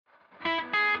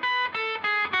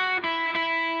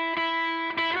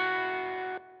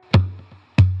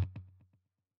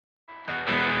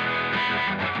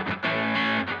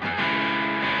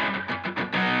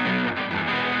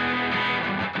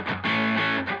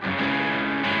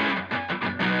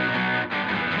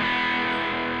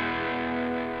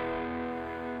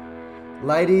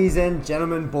Ladies and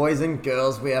gentlemen, boys and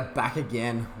girls, we are back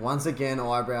again. Once again,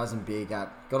 eyebrows and beer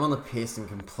gap. Got on the piss and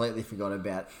completely forgot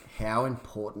about how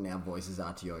important our voices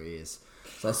are to your ears.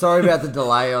 So sorry about the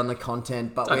delay on the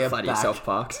content, but we are back. Yourself,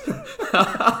 Parks.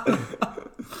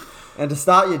 And to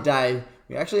start your day,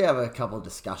 we actually have a couple of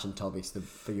discussion topics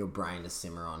for your brain to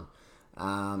simmer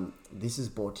on. This is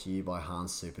brought to you by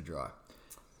Hans Superdry.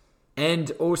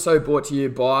 And also brought to you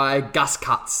by Gus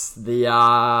Cuts, the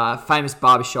famous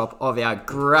barbershop of our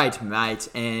great mate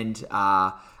and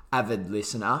avid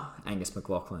listener, Angus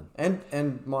McLaughlin.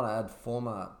 And might I add,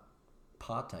 former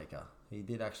partaker. He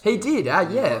did actually. He did,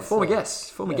 yeah. Former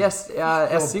guest.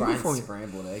 Our single former.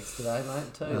 Scrambled eggs today,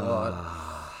 mate. Tell you what.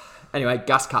 Anyway,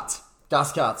 Gus Cuts.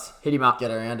 Gus Cuts. Hit him up.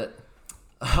 Get around it.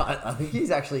 I think he's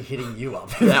actually hitting you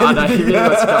up. Yeah, I know. He really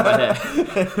wants to cut my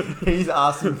hair. He's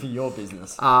asking for your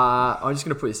business. I'm just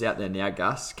going to put this out there now,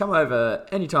 Gus. Come over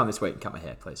anytime this week and cut my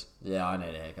hair, please. Yeah, I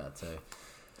need a haircut too.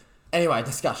 Anyway,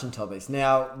 discussion topics.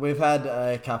 Now, we've had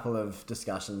a couple of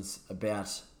discussions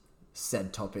about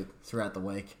said topic throughout the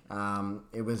week.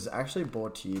 It was actually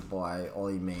brought to you by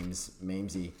Ollie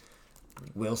Memesy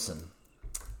Wilson,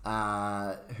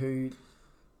 who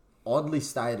oddly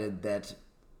stated that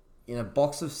in a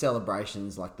box of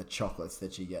celebrations like the chocolates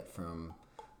that you get from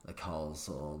the Coles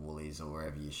or Woolies or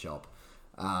wherever you shop,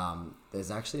 there's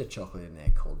actually a chocolate in there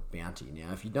called Bounty.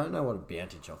 Now, if you don't know what a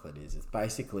Bounty chocolate is, it's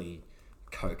basically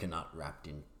coconut wrapped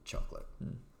in chocolate.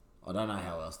 I don't know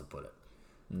how else to put it.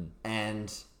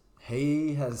 And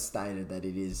he has stated that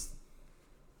it is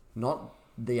not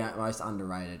the most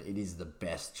underrated, it is the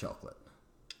best chocolate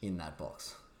in that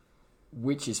box.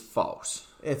 Which is false.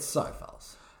 It's so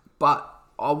false. But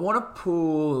I want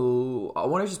to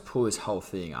just pull this whole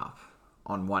thing up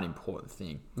on one important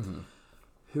thing. Mm-hmm.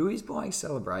 Who is buying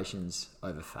celebrations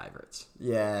over favourites?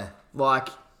 Yeah. Like,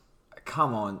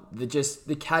 come on.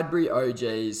 The Cadbury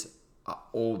OGs are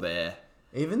all there.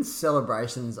 Even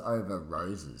celebrations over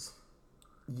roses.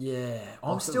 Yeah.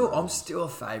 I'm still a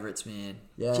favourites, man.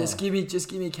 Yeah. Just give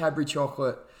me Cadbury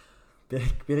chocolate.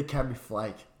 Bit of Cadbury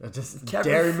flake. Just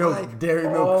Cadbury dairy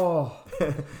milk. Oh.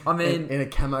 I mean, in a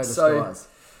camo disguise.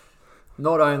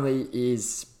 Not only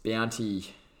is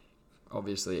Bounty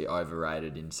obviously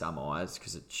overrated in some eyes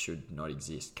because it should not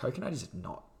exist. Coconut is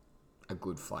not a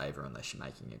good flavour unless you're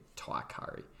making a Thai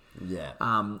curry. Yeah.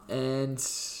 And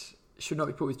should not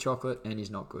be put with chocolate and is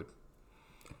not good.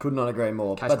 Could not agree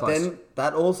more. Case but closed. then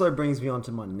that also brings me on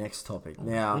to my next topic.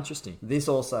 Now, interesting. This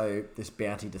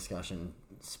Bounty discussion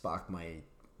sparked my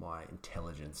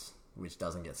intelligence, which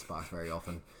doesn't get sparked very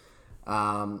often.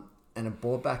 And it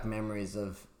brought back memories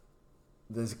of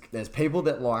there's people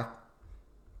that like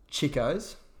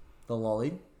Chicos, the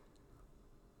lolly,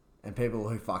 and people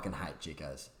who fucking hate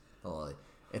Chicos, the lolly.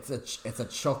 It's a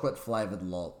chocolate flavored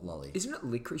lolly. Isn't it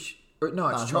licorice? No,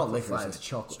 it's not chocolate licorice. flavored. It's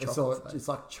chocolate. It's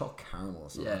like choc caramel or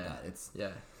something like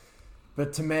that.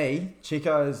 But to me,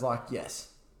 Chicos, like, yes,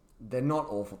 they're not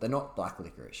awful. They're not black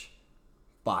licorice,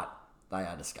 but they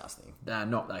are disgusting. They're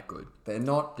not that good. They're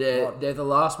not. They're the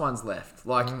last ones left.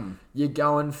 Like, you're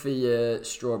going for your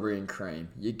strawberry and cream.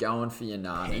 You're going for your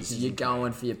nanas. You're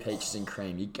going for your peaches and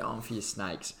cream. You're going for your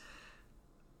snakes.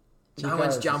 No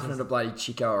one's jumping at a bloody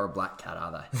Chico or a black cat,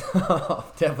 are they?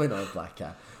 Definitely not a black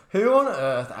cat. Who on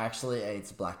earth actually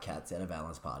eats black cats out of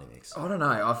Alan's party mix? I don't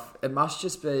know. It must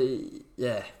just be...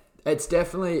 Yeah. It's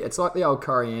like the old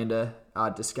coriander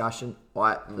discussion.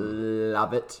 I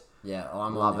love it. Yeah,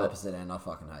 I'm on the opposite end. I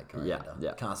fucking hate coriander.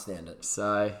 Yeah. Can't stand it.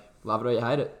 So, love it or you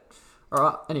hate it. All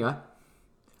right, anyway.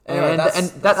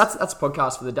 That's the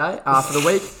podcast for the day, for the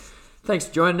week. Thanks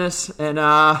for joining us, and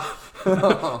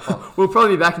we'll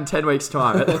probably be back in 10 weeks'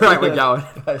 time at the rate we're going.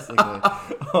 Basically.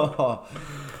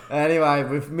 Anyway,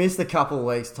 we've missed a couple of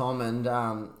weeks, Tom, and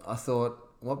I thought,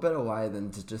 what better way than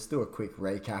to just do a quick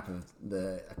recap of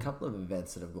a couple of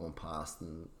events that have gone past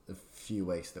in the few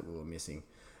weeks that we were missing.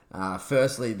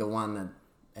 Firstly, the one that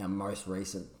our most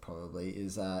recent probably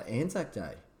is Anzac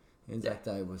Day. Anzac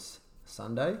Day was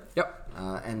Sunday. Yep.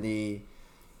 And the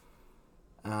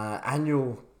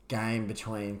annual game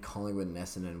between Collingwood and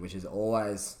Essendon, which is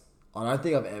always... I don't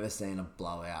think I've ever seen a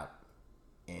blowout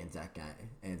Anzac Day.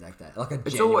 Like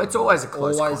it's always a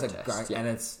close contest. And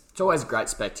it's always a great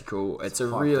spectacle. It's a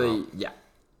really... Yeah.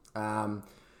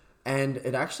 And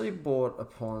it actually brought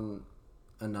upon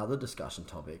another discussion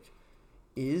topic.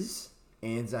 Is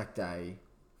Anzac Day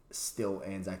still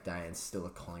Anzac Day and still a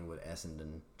Collingwood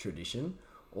Essendon tradition,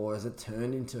 or has it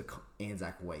turned into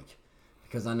Anzac Week?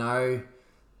 Because I know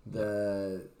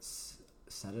the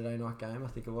Saturday night game, I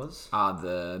think it was.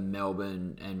 The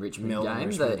Melbourne and Richmond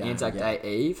game. The Anzac Day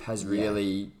Eve has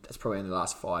really... That's probably in the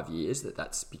last 5 years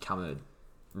that's become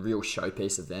real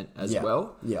showpiece event as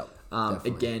well. Yeah.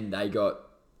 Again, they got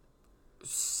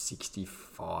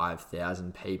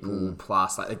 65,000 people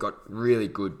plus. Like, they've got really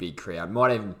good big crowd.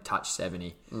 Might even touch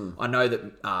 70. I know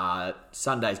that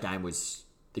Sunday's game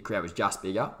the crowd was just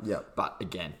bigger. Yeah. But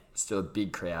again, still a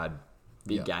big crowd,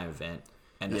 big game event,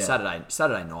 and the Yeah.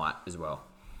 Saturday night as well.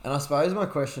 And I suppose my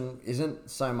question isn't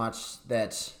so much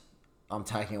that I'm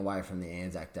taking away from the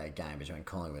Anzac Day game between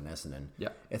Collingwood and Essendon. Yeah.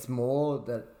 It's more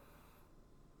that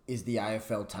is the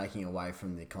AFL taking away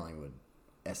from the Collingwood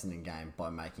Essendon game by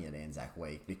making it Anzac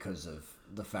Week because of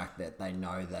the fact that they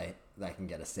know they can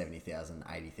get a 70,000,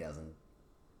 80,000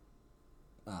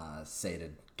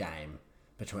 seated game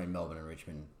between Melbourne and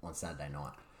Richmond on Saturday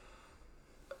night.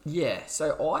 Yeah,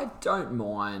 so I don't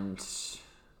mind.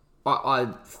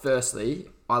 Firstly,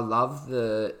 I love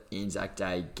the Anzac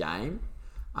Day game.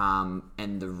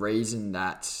 And the reason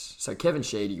that... So Kevin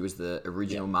Sheedy was the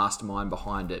original mastermind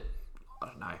behind it. I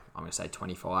don't know, I'm going to say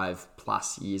 25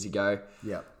 plus years ago.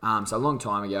 Yeah. So a long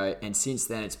time ago. And since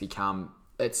then it's become...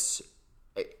 if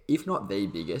not the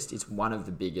biggest, it's one of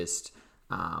the biggest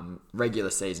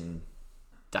regular season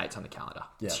dates on the calendar.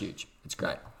 Yeah. It's huge. It's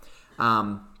great.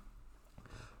 I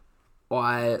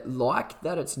like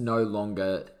that it's no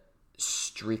longer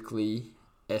strictly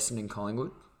Essendon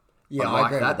Collingwood. Yeah, I like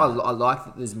agree that. with that. I like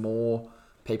that there's more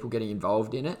people getting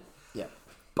involved in it. Yeah.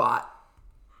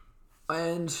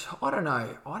 And I don't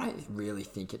know. I don't really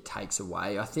think it takes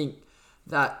away. I think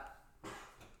that,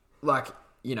 the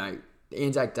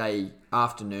Anzac Day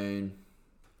afternoon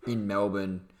in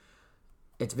Melbourne,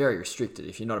 it's very restricted.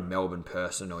 If you're not a Melbourne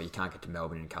person or you can't get to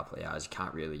Melbourne in a couple of hours, you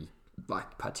can't really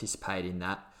participate in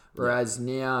that. Whereas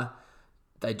now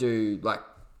they do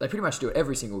they pretty much do it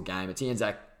every single game. It's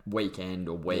Anzac weekend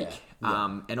or week.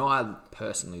 And I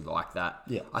personally like that.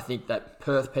 Yeah. I think that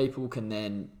Perth people can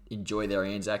then enjoy their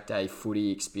Anzac Day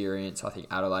footy experience. I think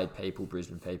Adelaide people,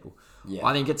 Brisbane people. Yeah.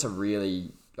 I think it's a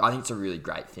really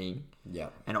great thing. Yeah.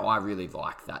 And I really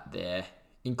like that they're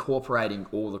incorporating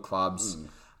all the clubs.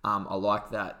 I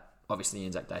like that obviously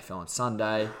Anzac Day fell on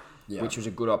Sunday, which was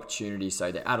a good opportunity.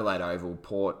 So the Adelaide Oval,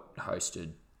 Port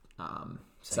hosted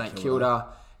St Kilda.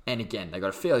 And again, they got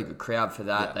a fairly good crowd for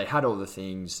that. Yeah. They had all the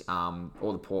things.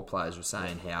 All the Port players were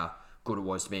saying how good it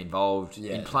was to be involved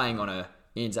in playing on a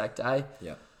Anzac Day.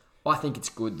 Yeah. I think it's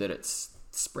good that it's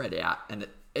spread out and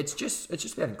it's just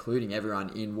about including everyone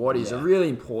in what is a really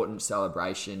important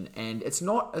celebration. And it's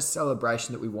not a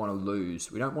celebration that we want to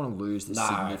lose. We don't want to lose the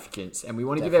significance, and we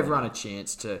want to give everyone a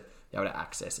chance to be able to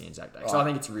access Anzac Day. So I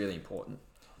think it's really important.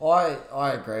 I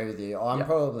agree with you. I'm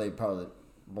probably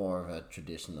more of a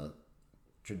traditionalist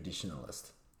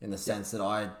in the sense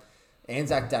that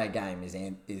Anzac Day game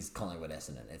is Collingwood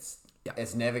Essendon.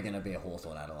 It's never going to be a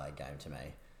Hawthorn Adelaide game to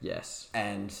me. Yes.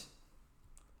 And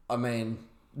I mean,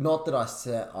 not that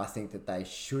I think that they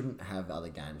shouldn't have other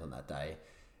games on that day.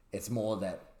 It's more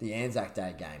that the Anzac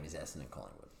Day game is Essendon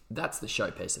Collingwood. That's the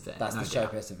showpiece event. That's the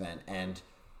showpiece event. And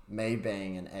me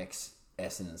being an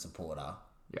ex-Essendon supporter,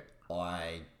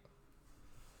 I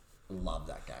love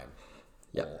that game.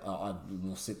 Yeah, I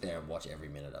will sit there and watch every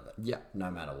minute of it. Yeah, no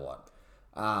matter what.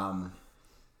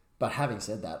 But having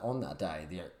said that, on that day,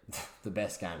 the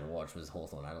best game to watch was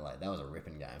Hawthorn Adelaide. That was a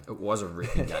ripping game. It was a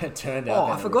ripping game. It turned out.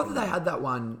 I forgot that they had that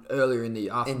one earlier in the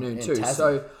afternoon too. Tassie,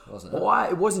 so wasn't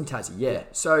it? It was in Tassie. Yeah.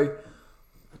 So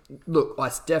look,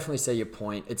 I definitely see your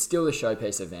point. It's still a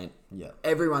showpiece event. Yeah.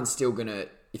 Everyone's still gonna.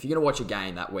 If you're gonna watch a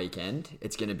game that weekend,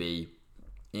 it's gonna be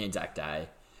Anzac Day.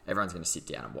 Everyone's going to sit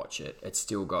down and watch it. It's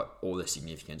still got all the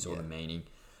significance, all the meaning.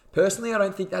 Personally, I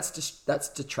don't think that's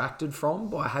detracted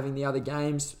from by having the other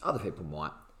games. Other people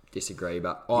might disagree,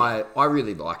 but I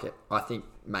really like it. I think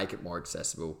make it more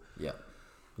accessible. Yeah,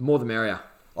 the more the merrier.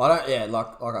 I don't. Yeah, like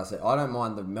I said, I don't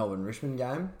mind the Melbourne Richmond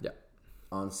game. Yeah,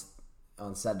 on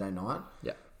Saturday night.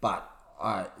 Yeah, but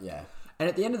And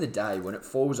at the end of the day, when it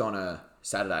falls on a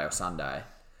Saturday or Sunday,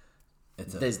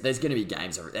 there's going to be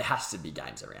games. There has to be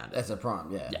games around it. It's a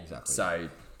prime. Yeah, exactly. So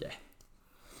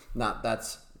no,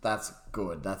 that's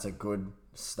good. That's a good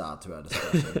start to our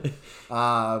discussion.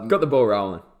 Got the ball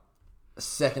rolling.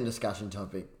 Second discussion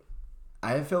topic.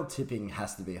 AFL tipping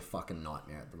has to be a fucking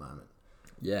nightmare at the moment.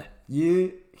 Yeah.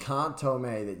 You can't tell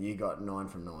me that you got 9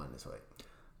 from 9 this week.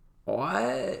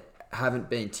 I haven't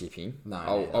been tipping.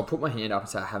 No. I'll put my hand up and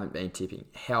say I haven't been tipping.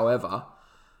 However,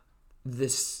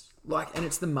 and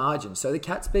it's the margin. So the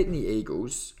Cats beating the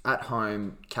Eagles at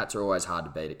home. Cats are always hard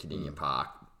to beat at Kardinia Park.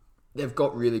 They've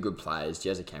got really good players.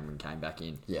 Jezza Cameron came back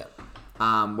in. Yeah.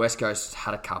 West Coast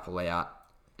had a couple out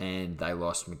and they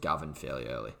lost McGovern fairly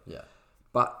early. Yeah.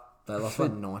 But They lost by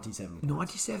 97 points.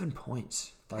 97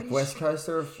 points. Like West Coast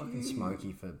are a fucking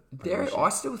smokey for I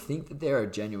still think that they're a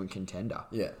genuine contender.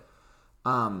 Yeah.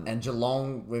 And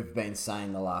Geelong, we've been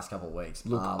saying the last couple of weeks,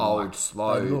 look old,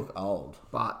 slow. They look old.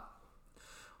 But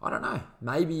I don't know.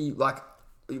 Maybe like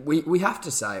we have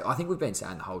to say, I think we've been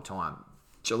saying the whole time,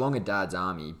 Geelong are Dad's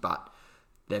army, but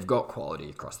they've got quality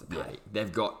across the paddock. Yeah.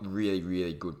 They've got really,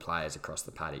 really good players across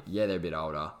the paddock. Yeah, they're a bit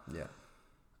older. Yeah.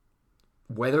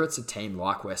 Whether it's a team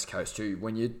like West Coast too,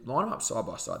 when you line them up side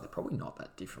by side, they're probably not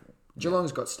that different.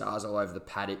 Geelong's got stars all over the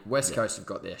paddock. West Coast have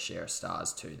got their share of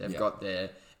stars too. They've got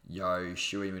their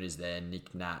Shueyman is there,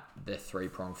 Nick Nat, their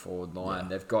three-prong forward line.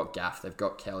 They've got Gaff, they've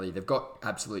got Kelly, they've got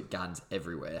absolute guns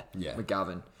everywhere. Yeah.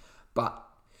 McGovern. But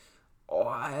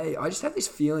I just have this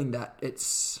feeling that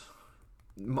it's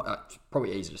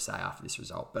probably easy to say after this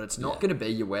result, but it's not going to be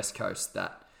your West Coast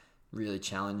that really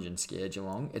challenge and scare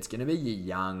Geelong. It's going to be your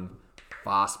young,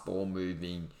 fast ball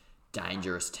moving,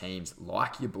 dangerous teams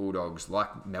like your Bulldogs,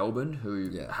 like Melbourne,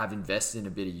 who have invested in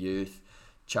a bit of youth.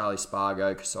 Charlie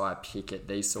Spargo, Kasiah Pickett,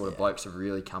 these sort of blokes are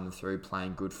really coming through,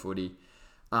 playing good footy.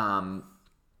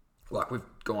 Like we've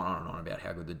gone on and on about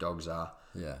how good the Dogs are.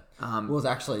 Yeah.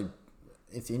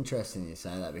 It's interesting you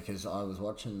say that because I was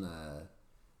watching the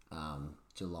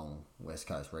Geelong West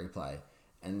Coast replay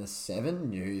and the 7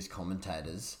 News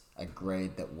commentators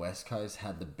agreed that West Coast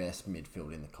had the best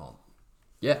midfield in the comp.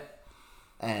 Yeah.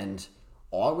 And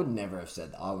I would never have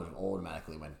said that. I would have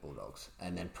automatically went Bulldogs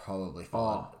and then probably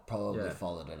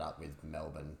followed it up with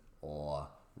Melbourne or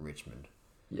Richmond.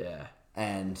 Yeah.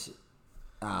 And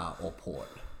or Port.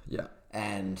 Yeah.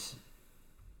 And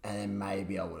then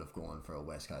maybe I would have gone for a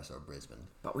West Coast or a Brisbane.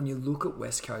 But when you look at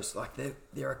West Coast, like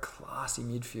they're a classy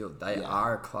midfield. They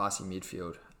are a classy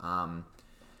midfield.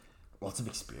 Lots of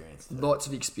experience. Lots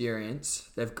of experience.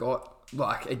 They've got,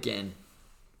 like, again,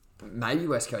 maybe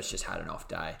West Coast just had an off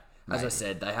day. As I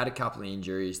said, they had a couple of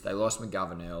injuries. They lost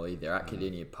McGovern early. They're at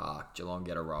Cardinia Park. Geelong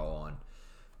get a roll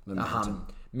on.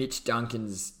 Mitch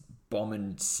Duncan's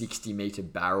bombing 60-metre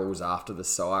barrels after the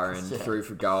siren through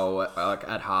for goal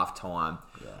at half time.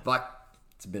 Yeah. Like,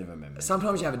 it's a bit of a memory.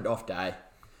 Sometimes you have an off day.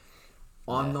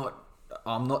 I'm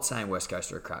not saying West Coast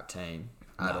are a crap team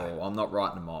at all. I'm not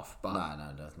writing them off. But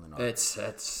no, definitely not. It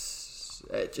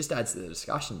just adds to the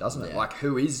discussion, doesn't it? Like,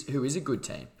 who is a good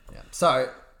team? Yeah. So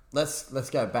let's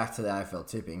go back to the AFL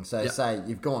tipping. So say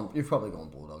you've probably gone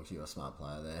Bulldogs. You're a smart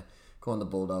player there. Gone the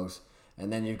Bulldogs, and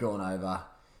then you've gone over.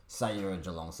 Say you're a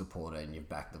Geelong supporter and you've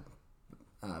backed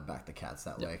the Cats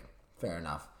that week. Fair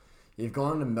enough. You've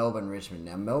gone to Melbourne, Richmond.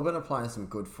 Now Melbourne are playing some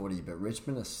good footy, but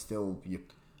Richmond are still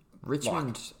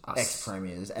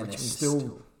ex-premiers, and they're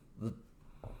still the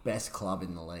best club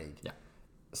in the league. Yeah.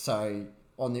 So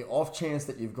on the off chance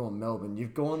that you've gone Melbourne,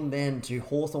 you've gone then to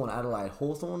Hawthorn, Adelaide.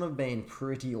 Hawthorn have been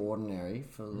pretty ordinary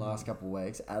for the last couple of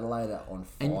weeks. Adelaide are on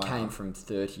fire. And came from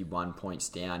 31 points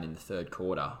down in the third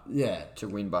quarter. Yeah. To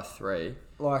win by 3.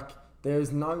 Like,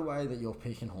 there's no way that you're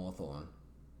picking Hawthorn.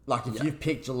 Like, if you've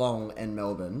picked Geelong and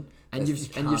Melbourne... And you've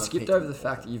skipped over the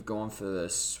fact that you've gone for the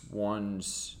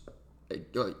Swans...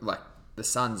 Like, the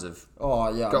Suns have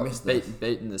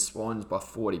beaten the Swans by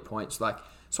 40 points. Like,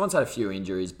 Swans had a few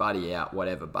injuries, Buddy out,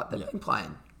 whatever, but they've been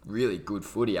playing really good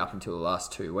footy up until the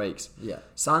last 2 weeks. Yeah.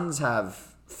 Suns have,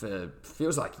 for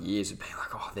feels like years, have been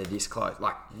like, oh, they're this close.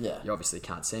 Like, you obviously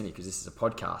can't see me because this is a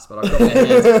podcast, but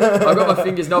I've got my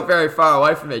fingers not very far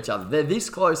away from each other. They're this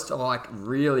close to, like,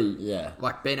 really,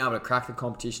 like, being able to crack the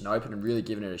competition open and really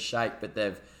giving it a shake, but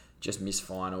they've just missed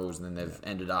finals and then they've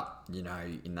ended up, in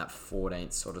that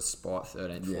 14th sort of spot,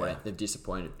 13th, 14th. Yeah. They've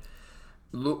disappointed.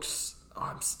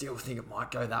 I still think it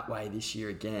might go that way this year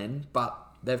again, but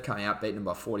they've come out, beaten them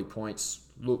by 40 points,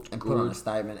 looked and good. Put on a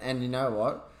statement. And you know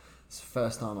what? It's the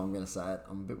first time I'm going to say it.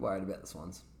 I'm a bit worried about the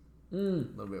Swans. A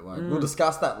little bit worried. We'll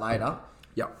discuss that later.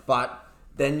 Yep. But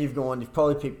then you've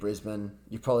probably picked Brisbane,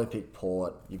 you've probably picked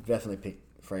Port, you've definitely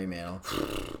picked Fremantle.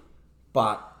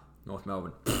 But... North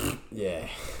Melbourne. Yeah.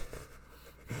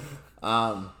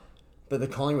 But the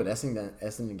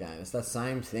Collingwood-Essendon game, it's that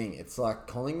same thing. It's like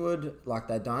Collingwood, like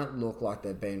they don't look like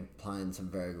they've been playing some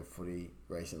very good footy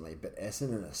recently, but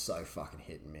Essendon are so fucking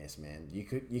hit and miss, man. You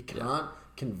can't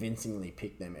convincingly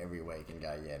pick them every week and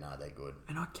go, they're good.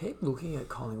 And I keep looking at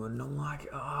Collingwood and I'm like,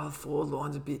 the forward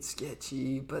line's a bit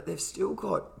sketchy, but they've still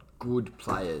got good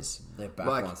players. Their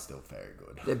backline's still very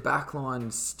good. Their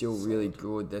backline's still really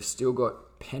good. They've still got...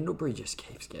 Pendlebury just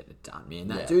keeps getting it done, man.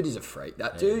 That dude is a freak.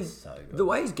 That dude, so the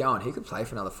way he's going, he could play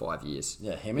for anher 5 years.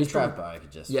 Yeah, him and Trav Bow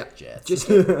could just jets.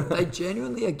 They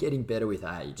genuinely are getting better with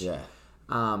age. Yeah.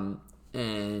 So I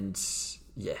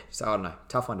don't know.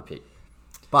 Tough one to pick.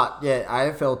 But,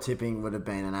 AFL tipping would have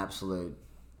been an absolute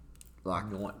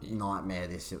nightmare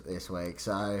this week.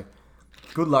 So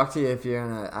good luck to you if you're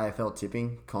in an AFL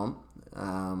tipping comp.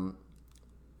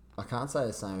 I can't say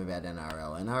the same about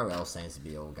NRL. NRL seems to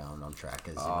be all going on track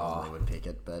as you normally would pick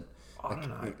it, but I don't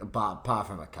know. Apart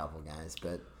from a couple of games,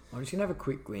 but I'm just gonna have a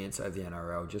quick glance over the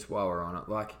NRL just while we're on it.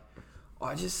 Like,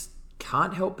 I just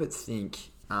can't help but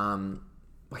think,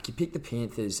 like you pick the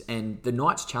Panthers and the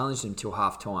Knights challenged them till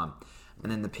half time,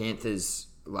 and then the Panthers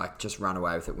like just run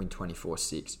away with it, win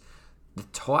 24-6. The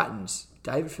Titans,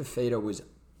 David Fafita was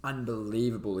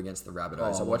unbelievable against the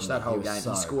Rabbitohs. I watched that whole game.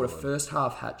 He scored a first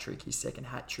half hat trick, his second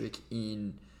hat trick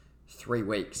in 3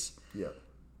 weeks. Yep.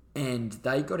 And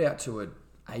they got out to an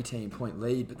 18-point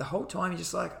lead, but the whole time you're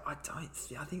just like, I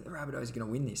think the Rabbitohs are going to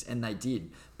win this, and they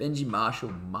did. Benji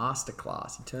Marshall,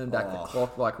 masterclass. He turned back the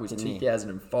clock like it was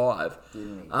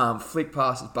 2005. Flick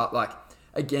passes, but like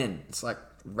again, it's like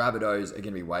Rabbitohs are going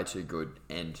to be way too good,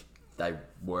 and they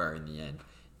were in the end.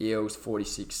 Eels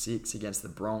 46-6 against the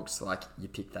Bronx, like you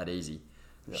pick that easy.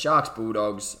 Yep. Sharks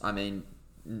Bulldogs, I mean,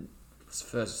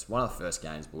 it's one of the first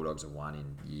games Bulldogs have won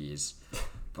in years,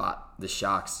 but the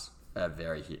Sharks are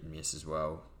very hit and miss as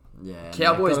well. Yeah,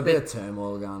 Cowboys got a bit of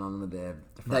turmoil going on with their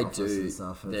they front do. office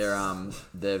and stuff.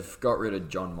 They've got rid of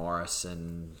John Morris,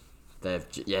 and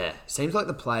seems like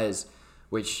the players,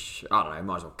 which I don't know,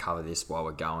 might as well cover this while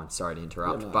we're going. Sorry to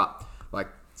interrupt, but like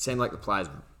seemed like the players.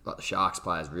 Like the Sharks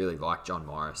players really like John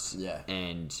Morris. Yeah.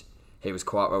 And he was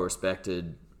quite well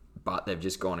respected, but they've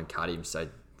just gone and cut him. So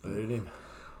booed him.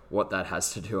 What that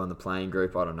has to do on the playing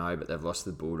group, I don't know, but they've lost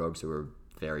to the Bulldogs, who are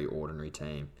a very ordinary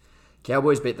team.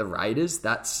 Cowboys beat the Raiders.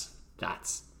 That's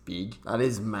big. That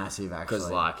is massive, actually. Because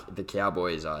like the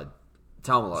Cowboys,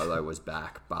 Tamalolo was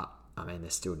back, but I mean they're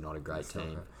still not a great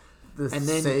team. The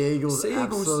Sea Eagles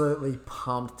absolutely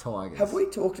pumped Tigers. Have we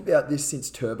talked about this since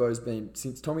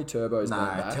Tommy Turbo's been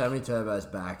back? No, Tommy Turbo's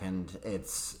back, and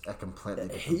it's a completely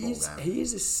different ballgame. He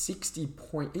is a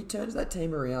 60-point... He turns that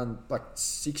team around like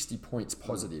 60 points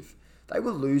positive. They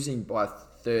were losing by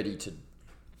 30 to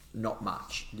not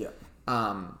much. Yeah.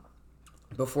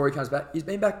 Before he comes back, he's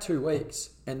been back 2 weeks,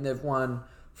 and they've won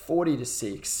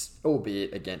 40-6,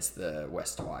 albeit against the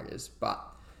West Tigers, but...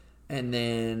 And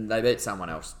then they beat someone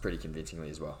else pretty convincingly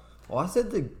as well. Well, I said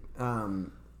the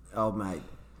old mate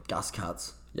Gus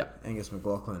Cutts, Angus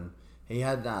McLaughlin, he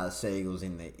had Sea Eagles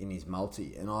in his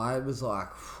multi, and I was like,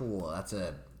 that's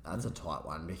a tight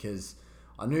one, because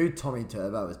I knew Tommy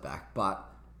Turbo was back, but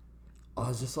I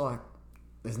was just like,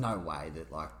 there's no way that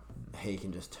like he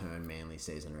can just turn Manly's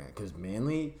season around, because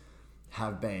Manly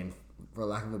have been, for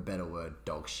lack of a better word,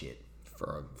 dog shit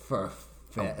for a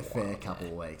fair couple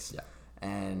of weeks. Yeah.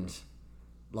 And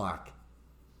like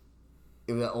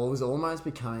it was almost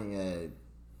becoming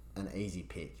an easy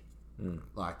pick.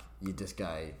 Like you just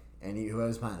go, and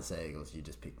whoever's playing the Sea Eagles, you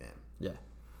just pick them. Yeah,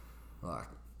 like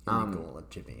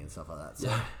gauntlet chipping and stuff like that.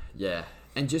 So. Yeah.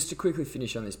 And just to quickly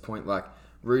finish on this point, like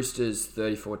Roosters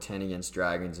 34-10 against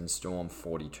Dragons and Storm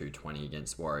 42-20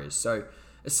 against Warriors. So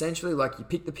essentially, like you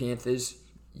pick the Panthers,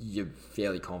 you're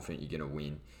fairly confident you're going to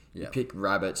win. You pick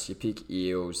Rabbits, you pick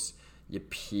Eels. You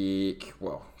pick,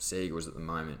 Sea Eagles at the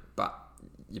moment, but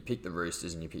you pick the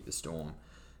Roosters and you pick the Storm.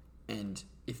 And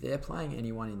if they're playing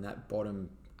anyone in that bottom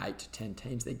 8 to 10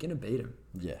 teams, they're going to beat them.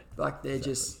 Yeah. Like they're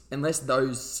just, unless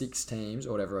those 6 teams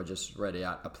or whatever I just read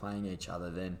out are playing each other,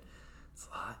 then it's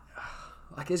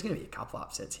like there's going to be a couple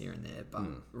upsets here and there, but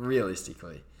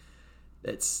realistically,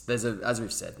 as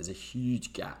we've said, there's a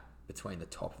huge gap between the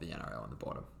top of the NRL and the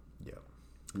bottom. Yeah.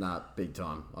 Nah, big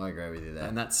time. I agree with you there.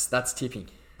 And that's tipping.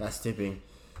 That's tipping.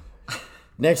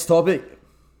 Next topic.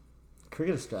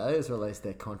 Cricket Australia has released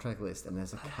their contract list, and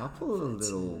there's a couple of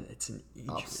little it's an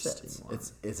interesting one.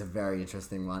 It's a very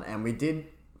interesting one, and we did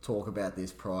talk about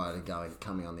this prior to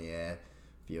coming on the air,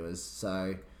 viewers.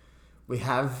 So we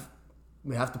have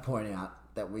to point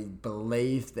out that we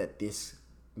believe that this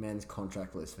men's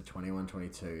contract list for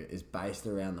 21-22 is based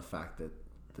around the fact that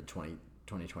the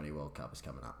 2020 World Cup is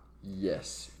coming up.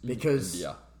 Yes, because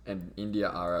India. And India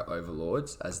are our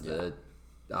overlords, as the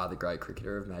great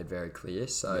cricketer have made very clear.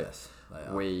 So yes,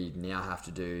 we now have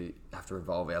to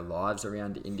revolve our lives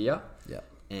around India,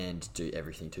 and do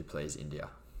everything to please India.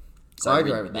 So I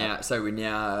agree with that. So we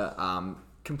now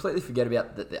completely forget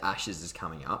about that the Ashes is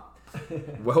coming up,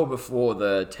 well before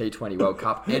the T20 World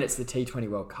Cup, and it's the T20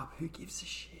 World Cup. Who gives a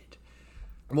shit?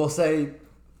 Well, say,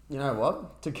 you know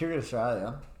what? To Cricket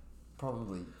Australia,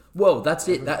 probably. Well, that's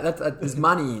it. There's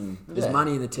money in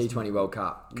money in the T20 World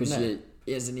Cup because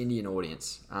as an Indian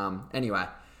audience. Anyway,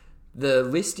 the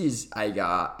list is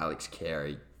Agar, Alex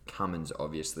Carey, Cummins,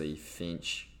 obviously,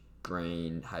 Finch,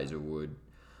 Green, Hazelwood,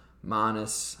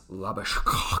 Marnus,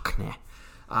 Labuschagne,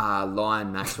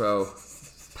 Lyon, Maxwell,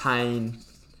 Payne,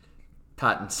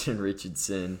 Pattinson,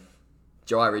 Richardson,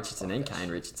 Jai Richardson and Kane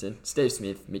Richardson, Steve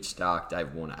Smith, Mitch Stark,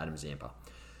 Dave Warner, Adam Zampa.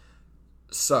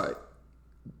 So,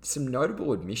 some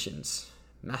notable admissions.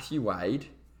 Matthew Wade,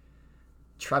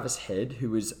 Travis Head, who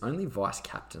was only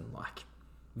vice-captain like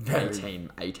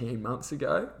 18 months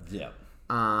ago. Yeah.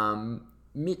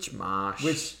 Mitch Marsh.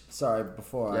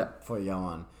 Before you go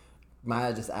on, may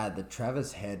I just add that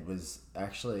Travis Head was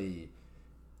actually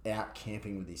out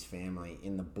camping with his family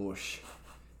in the bush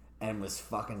and was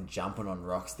fucking jumping on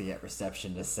rocks to get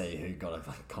reception to see who got a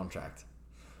contract.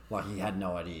 Like, he had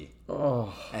no idea.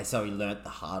 Oh. And so he learnt the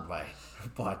hard way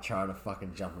by trying to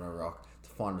fucking jump on a rock to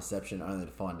find reception, only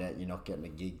to find out you're not getting a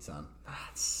gig, son.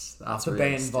 That's After really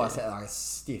being stiff. like a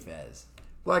stiff as.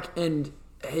 Like, and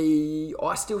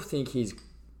I still think he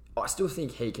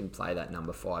can play that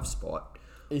number 5 spot.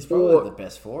 He's probably the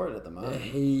best for it at the moment.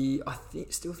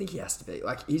 Still think he has to be.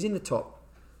 Like, he's in the top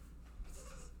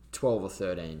 12 or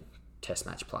 13 test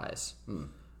match players.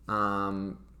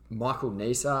 Michael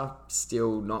Nisa,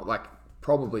 still not, like,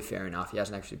 probably fair enough. He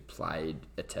hasn't actually played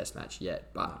a test match yet,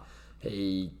 but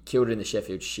he killed it in the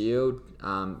Sheffield Shield,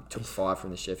 took 5 from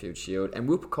the Sheffield Shield, and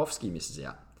Will Pukowski misses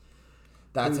out.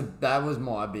 That was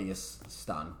my biggest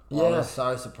stun. Yeah. I was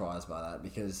so surprised by that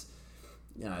because,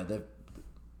 you know,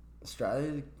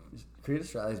 Cricket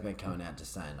Australia's been coming out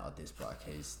just saying, "Oh, this bloke,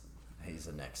 he's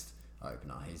the next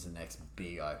opener. He's the next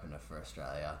big opener for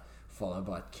Australia." Followed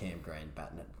by Cam Green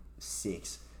batting at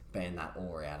 6, being that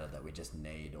all-rounder that we just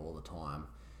need all the time.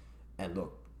 And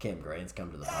look, Cam Green's come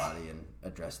to the party and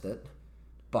addressed it,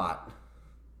 but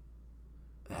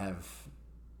have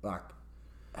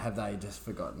they just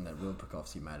forgotten that Will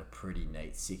Pukowski made a pretty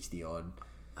neat 60-odd?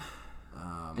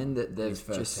 And that they've his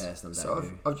first test and so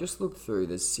I've just looked through.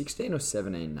 There's 16 or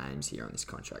 17 names here on this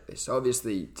contract list. So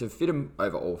obviously, to fit them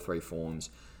over all 3 forms,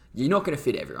 you're not going to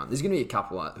fit everyone. There's going to be a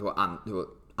couple who are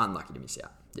unlucky to miss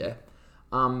out. Yeah,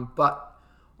 but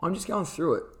I'm just going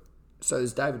through it. So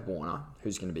there's David Warner,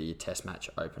 who's going to be your test match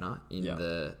opener in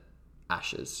the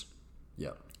Ashes.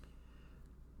 Yep.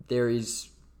 There is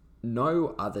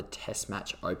no other test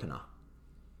match opener.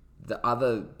 The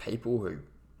other people who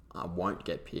won't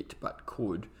get picked but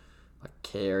could, like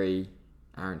Carey,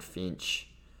 Aaron Finch,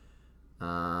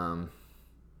 that's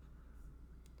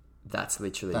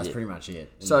literally That's it. pretty much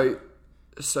it. So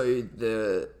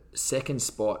the second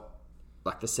spot,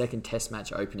 like the second test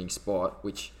match opening spot,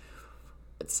 which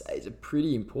I'd say is a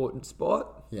pretty important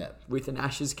spot. Yeah. With an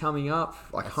Ashes coming up,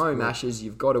 like That's home good. Ashes,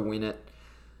 you've got to win it.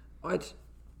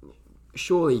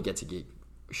 Surely he gets a gig.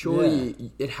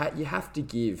 Surely you have to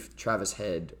give Travis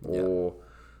Head or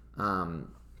or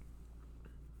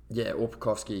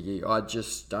Pukowski a gig. I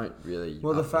just don't really.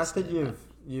 Well, the fact that understand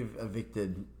you've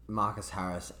evicted Marcus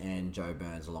Harris and Joe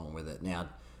Burns along with it. Now,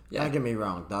 don't get me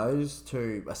wrong, those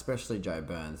two, especially Joe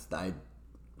Burns, they,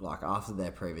 like, after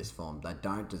their previous form, they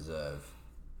don't deserve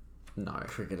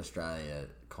Cricket Australia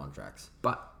contracts.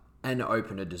 But an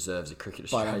opener deserves a Cricket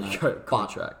Australia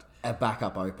contract. A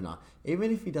backup opener,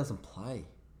 even if he doesn't play,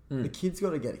 the kid's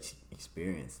got to get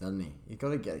experience, doesn't he? You've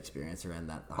got to get experience around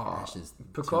that Ashes.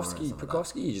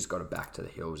 Pukowski, you just got to back to the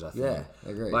hills, I think. Yeah, I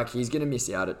agree. Like, he's going to miss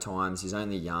out at times. He's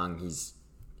only young. He's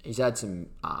had some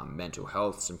mental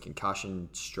health, some concussion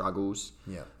struggles.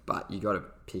 Yeah. But you got to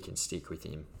pick and stick with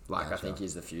him. Like, I think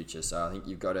he's the future. So I think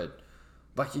you've got to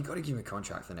give him a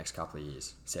contract for the next couple of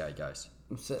years. See how he goes.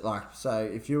 So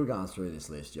if you were going through this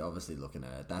list, you're obviously looking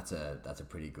at it. That's a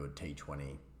pretty good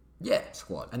T20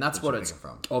 squad. And that's what it's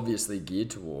obviously geared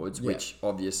towards, which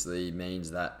obviously means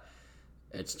that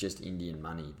it's just Indian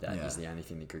money. That is the only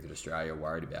thing that Cricket Australia are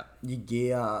worried about. You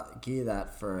gear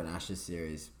that for an Ashes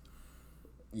series.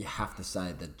 You have to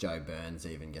say that Joe Burns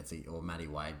even gets or Matty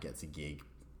Wade gets a gig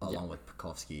along with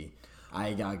Pukowski.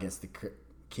 Agar gets the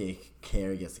kick.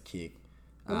 Carey gets the kick.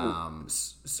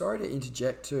 Sorry to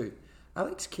interject too.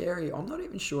 Alex Carey, I'm not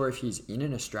even sure if he's in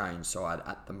an Australian side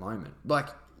at the moment. Like,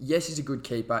 yes, he's a good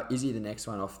keeper. Is he the next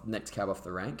cab off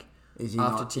the rank? Is he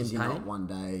after not, Tim is he Payne? not one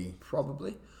day?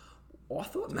 Probably. I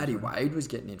thought Matty Wade was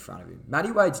getting in front of him.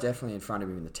 Matty Wade's definitely in front of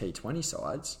him in the T20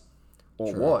 sides.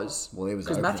 Or True. was. Well, he was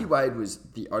because Matthew Wade was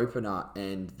the opener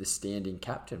and the standing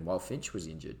captain while Finch was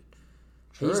injured.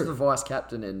 True. He's the vice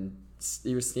captain and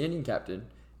he was standing captain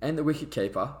and the wicket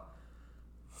keeper.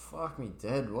 Fuck me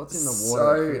dead. What's in the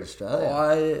water in Australia?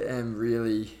 I am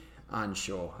really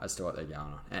unsure as to what they're going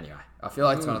on. Anyway, I feel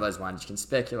like it's one of those ones you can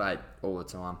speculate all the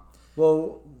time.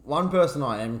 Well, one person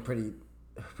I am pretty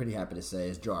happy to see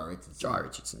is Jai Richardson. Jai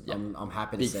Richardson, yeah. I'm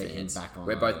happy to see him back on.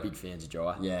 We're both big fans of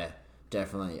Jai. Yeah,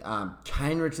 definitely.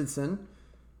 Kane Richardson.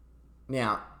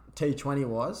 Now, T20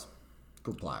 was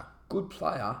good player. Good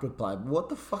player. Good player. What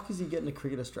the fuck is he getting a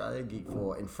Cricket Australia gig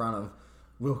for in front of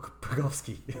Will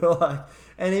Pogowski?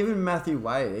 And even Matthew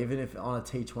Wade, even if on a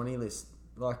T20 list,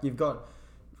 like you've got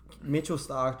Mitchell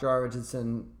Starc, Joe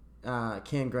Richardson,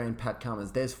 Cam Green, Pat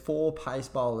Cummins. There's 4 pace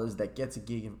bowlers that get a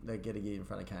gig in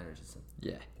front of Kane Richardson.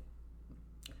 Yeah.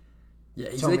 Yeah,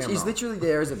 he's literally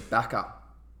there as a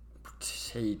backup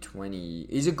T20.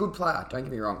 He's a good player, don't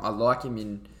get me wrong. I like him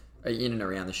in and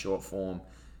around the short form.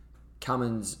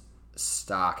 Cummins,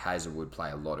 Stark, Hazelwood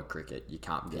play a lot of cricket. You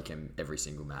can't pick him every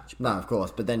single match. No, of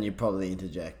course, but then you probably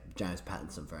interject James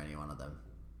Pattinson for any one of them.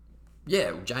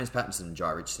 Yeah, well, James Pattinson and Joe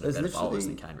Richardson are better bowlers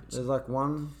than Kane Richardson. There's like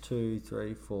 1, 2,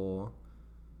 3, 4,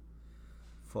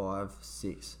 5,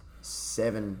 6,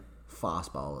 7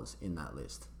 fast bowlers in that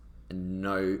list. And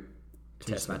no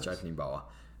test match opening bowler.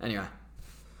 Anyway.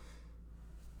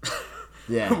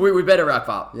 Yeah. we better wrap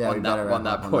up on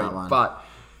that point. But,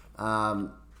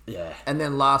 yeah. And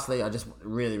then lastly, I just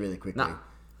really quickly,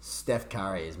 Steph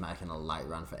Curry is making a late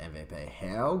run for MVP.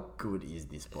 How good is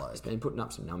this bloke? He's been putting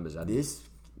up some numbers, hasn't he?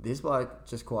 This bloke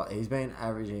he's been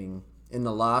averaging in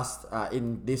the last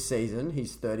in this season.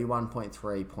 He's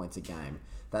 31.3 points a game.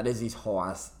 That is his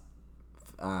highest.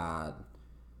 No,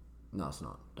 it's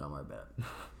not. Don't worry about it.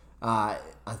 I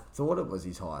thought it was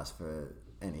his highest for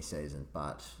any season,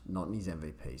 but not in his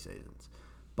MVP seasons.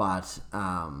 But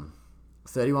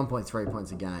 31.3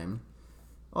 points a game.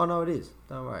 Oh no, it is.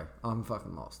 Don't worry. I'm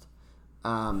fucking lost.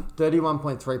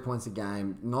 31.3 points a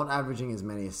game, not averaging as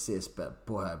many assists, but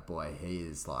boy, oh boy, he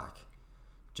is like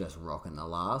just rocking. The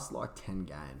last like 10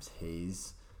 games,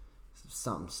 he's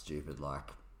something stupid,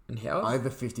 like over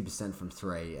 50% from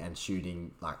 3 and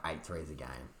shooting like 8 threes a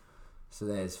game. So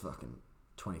there's fucking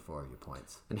 24 of your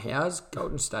points. And how's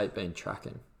Golden State been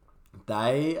tracking?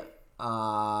 They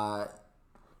are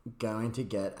going to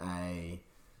get a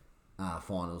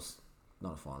finals,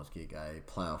 not a finals gig, a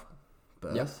playoff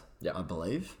berth. Yep. I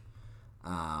believe.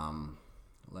 I'm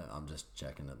just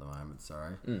checking at the moment,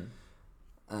 sorry.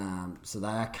 So they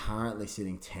are currently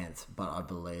sitting 10th, but I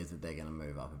believe that they're going to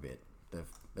move up a bit. I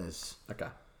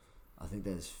think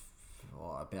there's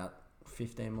about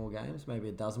 15 more games, maybe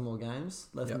a dozen more games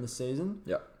left in the season.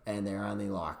 Yep. And they're only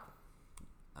like,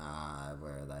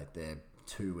 where are they? They're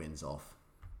 2 wins off.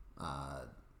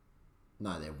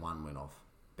 No, they're 1 win off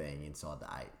being inside the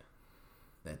 8.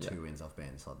 They're 2 wins off being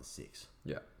inside the 6.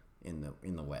 Yeah. In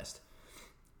the West.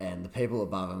 And the people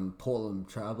above them, Portland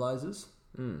Trailblazers,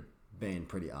 been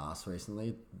pretty arse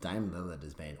recently. Dame Lillard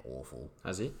has been awful.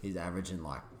 Has he? He's averaging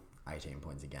like 18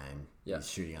 points a game. Yeah. He's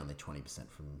shooting only 20%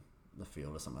 from the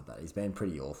field or something like that. He's been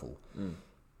pretty awful.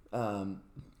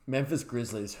 Memphis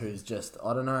Grizzlies, who's just,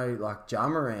 I don't know, like Ja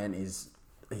Morant he's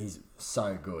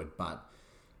so good, but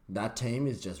that team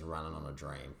is just running on a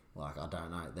dream. Like, I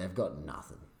don't know. They've got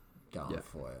nothing going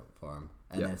for him.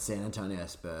 And then San Antonio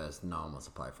Spurs, no one wants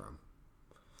to play for him.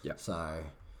 Yeah. So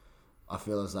I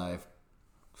feel as though if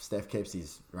Steph keeps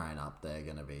his reign up, they're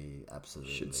going to be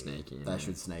absolutely... Should sneak in. They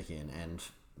should sneak in, and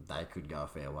they could go a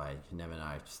fair way. You never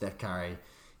know. Steph Curry,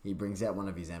 he brings out one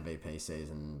of his MVP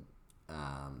season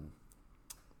kind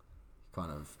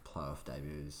of playoff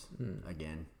debuts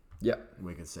again. Yep.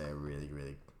 We could see a really,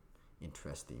 really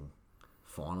interesting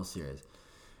final series.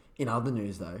 In other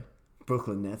news, though,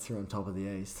 Brooklyn Nets are on top of the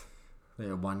East.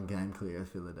 They're 1 game clear of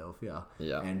Philadelphia.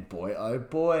 Yeah. And boy, oh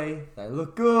boy, they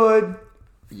look good.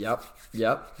 Yep.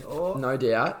 Oh. No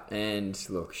doubt. And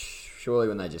look, surely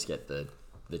when they just get the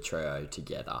trio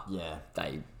together,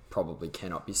 they probably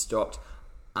cannot be stopped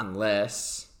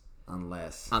unless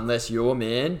your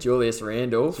man Julius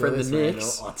Randle from the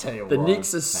Knicks. I'll tell you the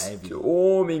Knicks are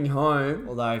storming home.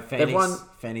 Although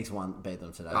Phoenix beat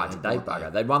them today. Oh, did they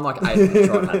bugger? They'd won like 8 in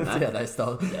a row, hadn't they? Yeah, they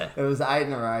stole. Yeah. It was 8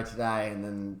 in a row today, and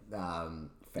then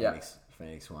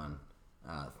Phoenix won.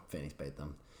 Phoenix beat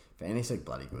them. Phoenix look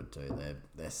bloody good too.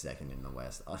 They're second in the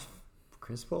West.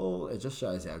 Chris Paul. It just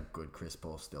shows how good Chris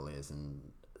Paul still is, and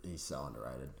he's so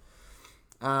underrated.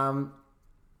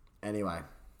 Anyway,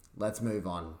 let's move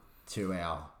on to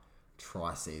our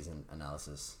tri-season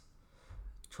analysis.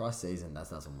 Tri-season, that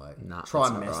doesn't work. Nah,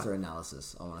 trimester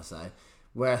analysis, I want to say.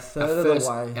 We're a third of the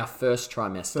way. Our first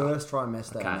trimester. First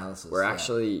trimester analysis. We're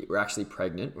actually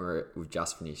pregnant. We've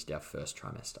just finished our first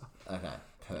trimester. Okay,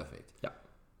 perfect. Yep.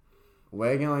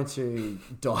 We're going to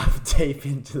dive deep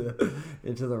into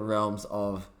the realms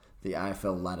of the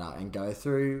AFL ladder and go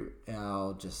through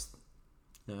our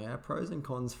pros and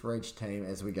cons for each team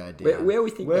as we go down. Where we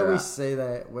see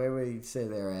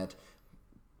they're at.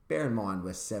 Bear in mind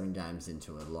we're 7 games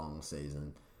into a long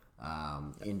season.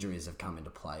 Injuries have come into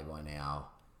play by now.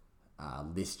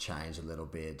 List change a little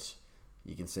bit.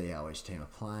 You can see how each team are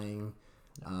playing.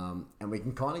 And we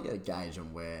can kind of get a gauge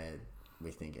on where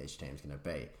we think each team's going to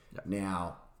be. Yep.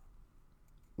 Now,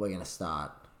 we're going to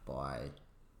start by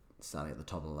starting at the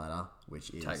top of the ladder,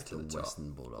 which is the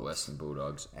Western Bulldogs. Western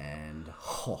Bulldogs. And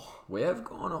we have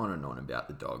gone on and on about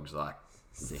the Dogs, like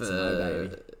 6-0,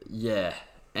 baby. Yeah,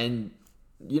 and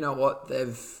you know what?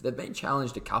 They've been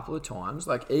challenged a couple of times.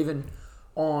 Like even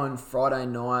on Friday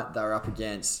night, they were up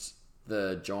against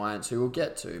the Giants, who we'll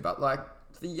get to, but like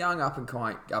the young up and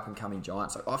coming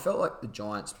Giants. Like I felt like the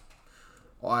Giants.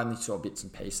 I only saw bits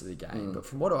and pieces of the game, but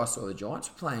from what I saw, the Giants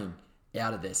were playing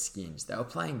out of their skins. They were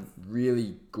playing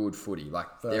really good footy.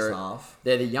 Like First half.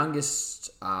 They're the youngest.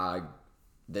 They're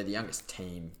the youngest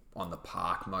team on the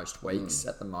park most weeks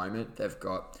at the moment. They've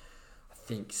got, I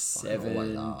think,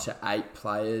 7 to 8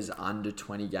 players under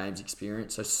 20 games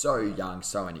experience. So young,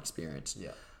 so inexperienced.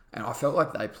 Yeah. And I felt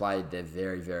like they played their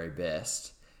very, very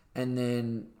best. And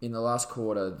then in the last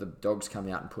quarter, the Dogs come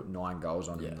out and put 9 goals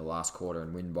on in the last quarter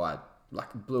and win by,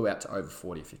 like, blew out to over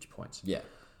 40 or 50 points. Yeah.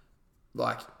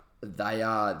 Like, they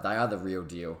are the real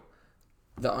deal.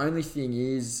 The only thing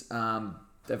is,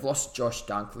 they've lost Josh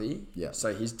Dunkley. Yeah.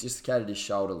 So he's dislocated his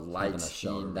shoulder late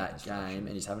in that reconstruction. game,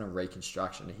 and he's having a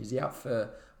reconstruction. He's out for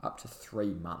up to 3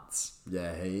 months.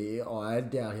 Yeah, I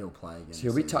doubt he'll play again. So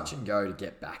he'll be touch and go to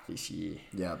get back this year.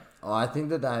 Yeah. I think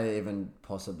that they even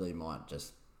possibly might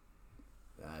just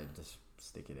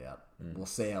stick it out. We'll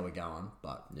see how we're going,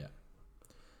 but Yeah.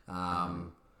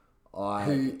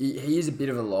 he is a bit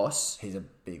of a loss. he's a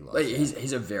big loss. But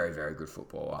he's a very, very good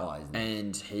footballer. Isn't he?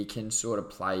 And he can sort of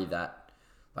play that,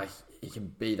 like, he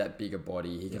can be that bigger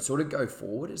body. He can sort of go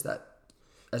forward as that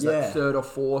third or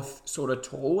fourth sort of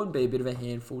tall and be a bit of a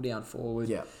handful down forward.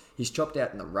 Yeah. He's chopped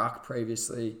out in the ruck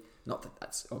previously. Not that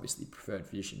that's obviously preferred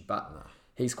position, but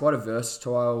he's quite a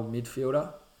versatile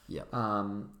midfielder. Yeah.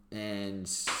 And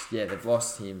yeah, they've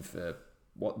lost him for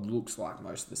what looks like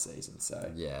most of the season. So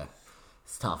Yeah.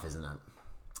 It's tough, isn't it?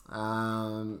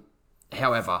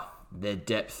 however, their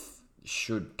depth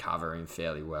should cover him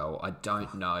fairly well. I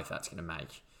don't know if that's going to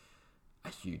make a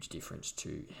huge difference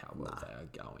to how well they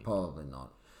are going. Probably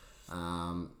not.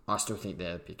 I still think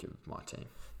they're the pick of my team.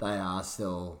 They are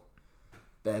still...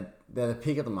 They're the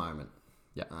pick at the moment.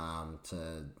 Yeah.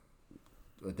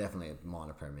 We're definitely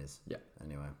minor premiers. Yeah.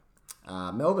 Anyway.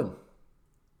 Melbourne.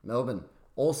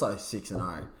 Also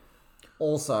 6-0.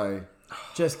 Also,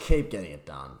 just keep getting it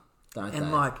done. Don't And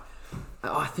they? like,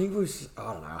 I think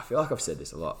I don't know. I feel like I've said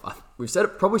this a lot. We've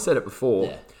probably said it before.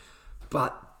 Yeah.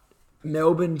 But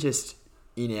Melbourne just,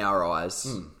 in our eyes,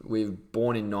 we've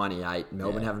born in 98.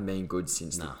 Melbourne haven't been good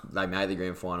since they made the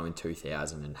grand final in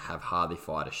 2000 and have hardly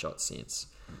fired a shot since.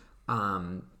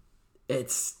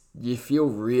 You feel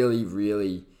really,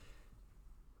 really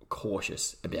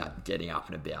cautious about getting up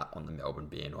and about on the Melbourne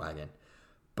bandwagon.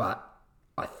 But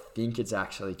I think it's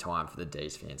actually time for the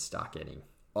D's fans to start getting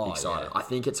excited. Yeah. I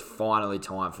think it's finally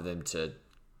time for them to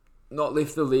not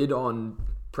lift the lid on...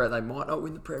 They might not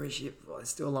win the premiership. Well, there's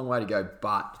still a long way to go,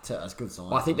 but That's a good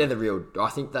sign. I think they're the real... I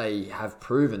think they have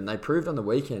proven. They proved on the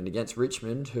weekend against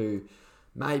Richmond, who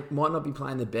might not be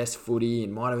playing the best footy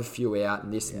and might have a few out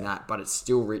and this and that, but it's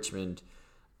still Richmond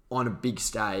on a big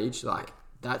stage. Like,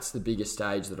 that's the biggest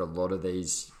stage that a lot of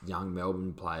these young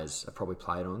Melbourne players have probably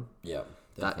played on. Yeah.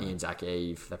 That Anzac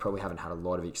Eve. They probably haven't had a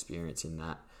lot of experience in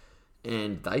that.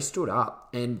 And they stood up,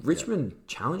 and Richmond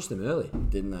challenged them early.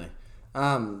 Didn't they?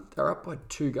 They're up by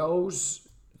 2 goals,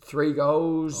 3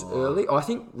 goals early. I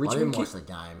think Richmond watch the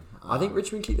game. I think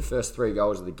Richmond kicked the first 3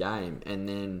 goals of the game, and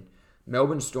then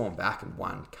Melbourne stormed back and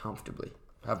won comfortably.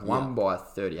 Have won by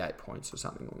 38 points or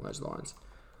something along those lines.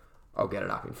 I'll get it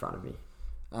up in front of me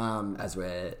as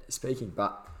we're speaking.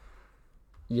 But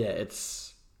yeah,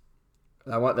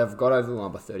 they've got over the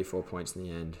line by 34 points in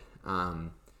the end,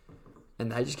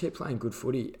 and they just keep playing good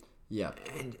footy. Yeah.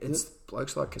 And it's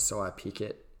blokes like Keziah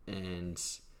Pickett and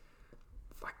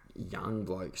like young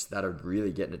blokes that are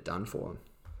really getting it done for them.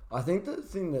 I think the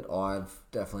thing that I've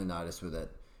definitely noticed with it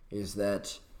is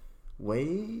that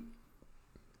I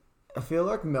feel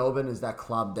like Melbourne is that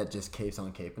club that just keeps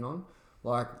on keeping on.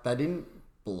 Like, they didn't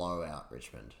blow out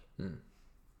Richmond.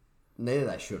 Neither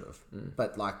they should have.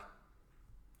 But,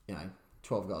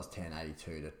 12 goals, 10,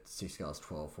 82 to 6 goals,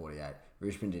 12, 48.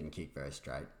 Richmond didn't kick very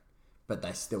straight, but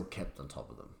they still kept on top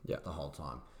of them the whole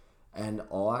time. And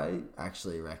I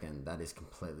actually reckon that is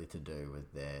completely to do with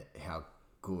how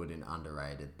good and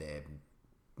underrated their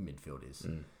midfield is.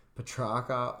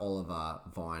 Petrarca, Oliver,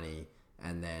 Viney,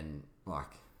 and then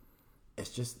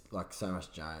it's just so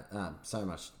much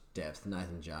depth.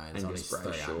 Nathan Jones And on his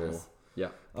Brayshaw. 300th.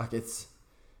 Yeah.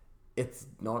 It's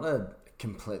not a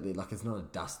completely it's not a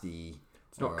dusty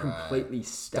It's not completely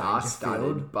star-studded,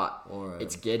 Dangerfield, but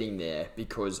it's getting there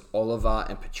because Oliver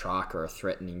and Petrarca are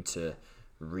threatening to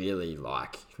really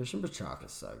like. Christian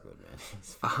Petrarca's so good,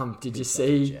 man. Did you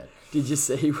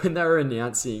see when they were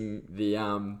announcing the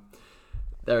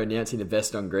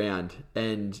best on ground,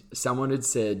 and someone had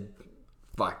said,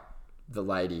 like, the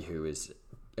lady who was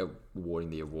awarding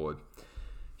the award,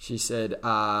 she said,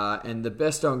 and the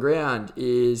best on ground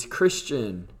is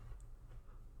Christian.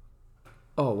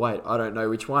 Oh, wait, I don't know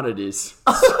which one it is.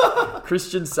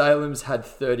 Christian Salem's had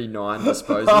 39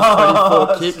 disposals,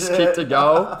 24 kicks, kicked a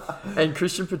goal. And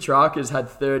Christian Petrarca's had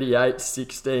 38,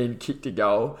 16, kicked a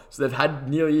goal. So they've had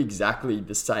nearly exactly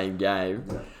the same game.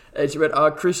 Yeah. And she went,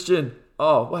 Christian.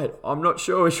 Oh, wait, I'm not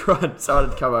sure which one. So I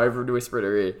had to come over and whisper in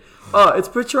her ear. Oh, it's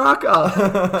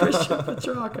Petrarca. Christian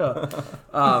Petrarca.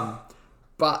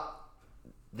 But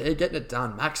they're getting it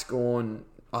done.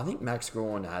 I think Max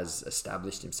Gawn has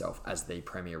established himself as the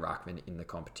premier ruckman in the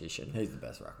competition. He's the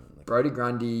best ruckman. Brodie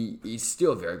Grundy is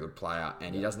still a very good player,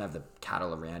 and he doesn't have the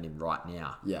cattle around him right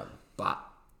now. Yeah. But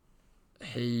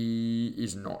he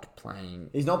is not playing...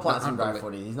 He's not playing some great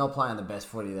footy. He's not playing the best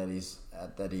footy that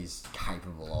he's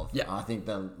capable of. Yeah. I think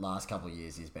the last couple of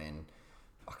years he's been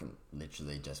fucking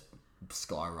literally just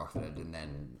skyrocketed, and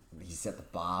then he set the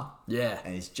bar. Yeah.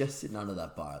 And he's just sitting under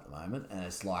that bar at the moment, and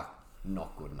it's like...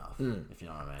 not good enough, if you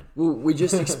know what I mean. Well, we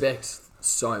just expect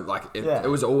it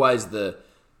was always the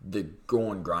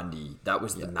Gawn Grundy. That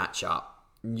was the matchup.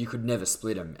 You could never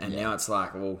split them, and now it's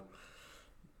like, well,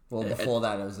 before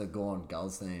that it was the Gawn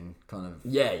Goldstein kind of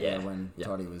when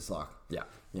Toddy was like,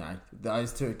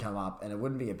 those two would come up, and it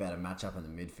wouldn't be a better matchup in the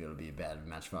midfield. It'd be a better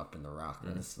matchup in the ruck.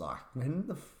 And it's like, when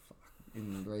the fuck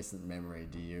in recent memory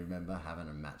do you remember having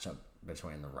a matchup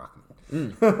between the ruckman?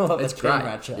 It's great.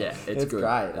 Matchup. Yeah, it's good.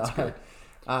 Great. It's good.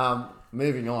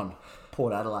 Moving on,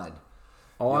 Port Adelaide.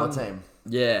 Your team.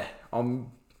 Yeah,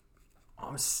 I'm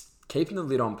keeping the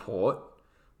lid on Port,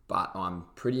 but I'm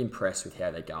pretty impressed with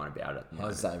how they're going about it.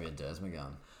 How's Xavier Dersma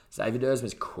going? Xavier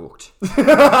Dersma's cooked.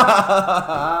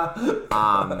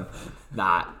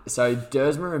 So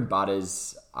Dersma and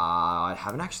Butters, I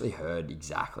haven't actually heard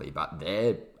exactly, but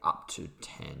they're up to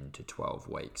 10 to 12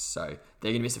 weeks. So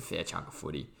they're going to miss a fair chunk of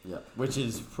footy. Yeah, which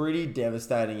is pretty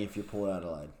devastating if you're Port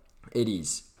Adelaide. It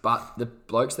is. But the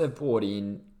blokes they've brought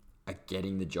in are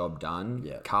getting the job done.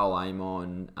 Yeah. Carl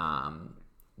Amon,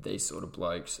 these sort of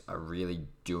blokes are really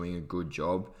doing a good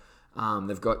job.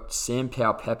 They've got Sam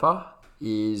Powell-Pepper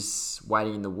is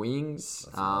waiting in the wings.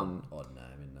 That's an odd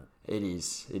name, isn't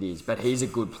it? It is. But he's a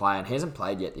good player and he hasn't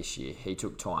played yet this year. He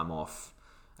took time off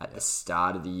at the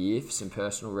start of the year for some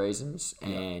personal reasons,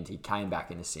 and he came back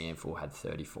in the SANFL, had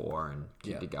 34 and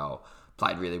kicked a goal.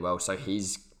 Played really well, so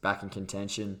he's back in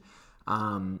contention.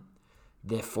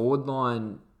 Their forward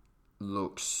line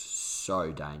looks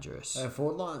so dangerous. Their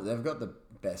forward line, they've got the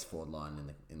best forward line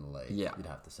in the league, you'd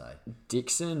have to say.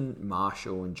 Dixon,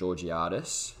 Marshall and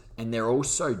Georgiadis, and they're all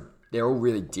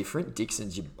really different.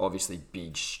 Dixon's obviously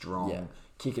big, strong,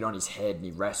 kick it on his head, and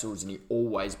he wrestles and he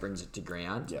always brings it to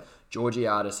ground. Yeah.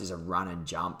 Georgiadis is a run and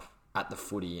jump at the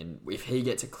footy, and if he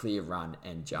gets a clear run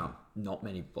and jump, not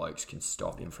many blokes can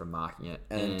stop him from marking it.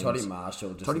 And Toddy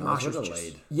Marshall just knows what to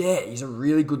lead. Yeah, he's a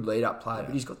really good lead-up player,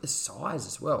 but he's got the size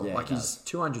as well. Yeah, he's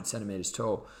 200 centimetres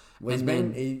tall. Well,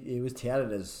 he was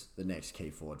touted as the next key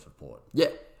forward for Port. Yeah,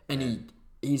 and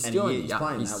he's still he's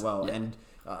playing that well. Yeah. And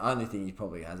the only thing he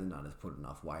probably hasn't done is put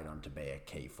enough weight on to be a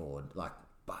key forward.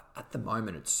 But at the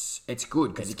moment, it's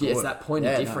good because it's that point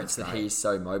of difference that he's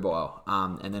so mobile.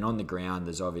 And then on the ground,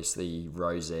 there's obviously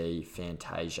Rosie,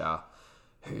 Fantasia,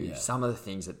 who some of the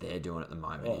things that they're doing at the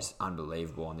moment is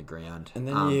unbelievable on the ground. And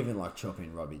then you even chop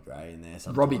in Robbie Gray in there.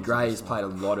 Robbie Gray has played a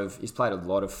lot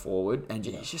of forward, and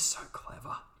he's just so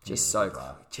clever. Just so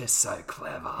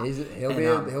clever.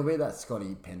 He'll be that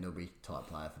Scotty Pendlebury type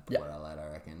player for Port Adelaide, I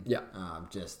reckon. Yeah.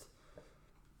 Just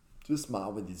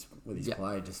smart with his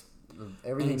play. Just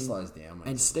everything slows down.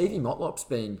 And Stevie Motlop's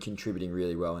been contributing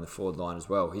really well in the forward line as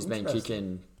well. He's been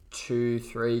kicking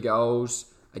 2-3 goals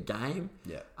a game.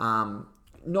 Yeah.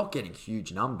 Not getting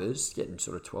huge numbers, getting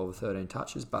sort of 12 or 13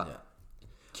 touches, but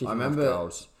kicking I remember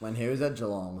goals. When he was at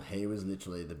Geelong, he was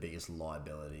literally the biggest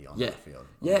liability on the field.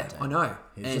 I know.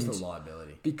 He's just a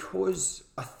liability. Because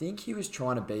I think he was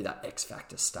trying to be that X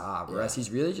Factor star, whereas he's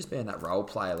really just been that role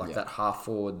player, that half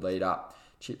forward lead up,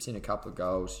 chips in a couple of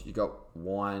goals. You got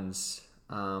Wines,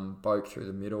 Boak through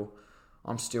the middle.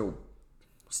 I'm still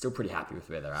pretty happy with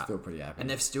where they're at. Still pretty happy.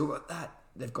 And they've still got that.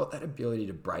 They've got that ability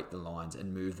to break the lines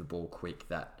and move the ball quick.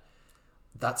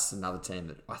 That's another team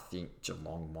that I think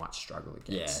Geelong might struggle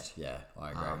against. Yeah,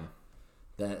 I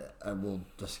agree. We'll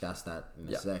discuss that in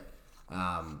a sec.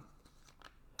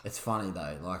 It's funny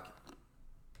though, like,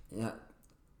 yeah,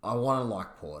 I want to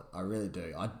like Port. I really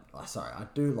do. I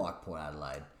do like Port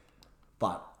Adelaide,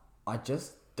 but I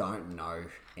just don't know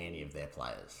any of their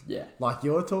players. Yeah. Like,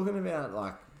 you're talking about,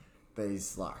 like,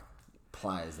 these, like,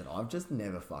 players that I've just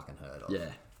never fucking heard of.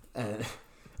 Yeah. And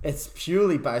it's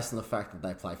purely based on the fact that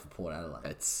they play for Port Adelaide.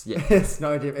 It's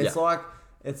no different.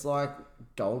 It's like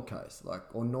Gold Coast, like,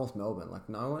 or North Melbourne. Like,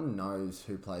 no one knows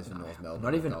who plays for North Melbourne.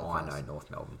 Not even I know North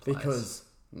Melbourne players. Because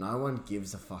no one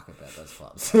gives a fuck about those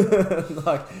clubs.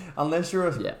 Like, unless you're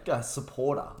a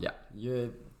supporter. Yeah.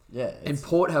 And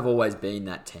Port have always been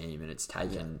that team, and it's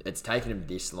taken them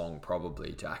this long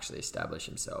probably to actually establish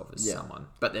themselves as someone.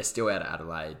 But they're still out of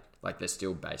Adelaide. Like, they're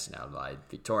still based in Adelaide.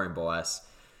 Victorian bias.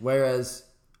 Whereas,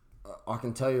 I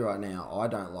can tell you right now, I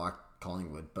don't like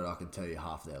Collingwood, but I can tell you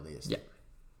half their list. Yeah.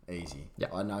 Easy. Yeah.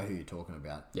 I know who you're talking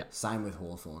about. Yeah. Same with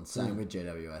Hawthorn. Same with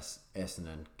GWS,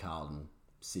 Essendon, Carlton,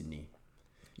 Sydney.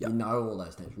 Yeah. You know all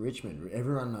those names. Richmond.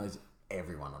 Everyone knows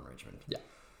everyone on Richmond. Yeah.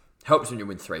 Helps when you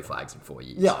win 3 flags in 4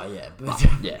 years. Yeah. But,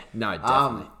 no,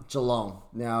 definitely. Geelong.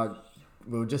 Now,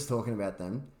 we were just talking about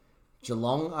them.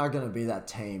 Geelong are going to be that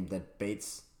team that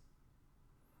beats,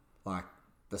 like,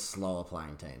 the slower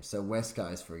playing teams. So West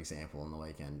Coast, for example, on the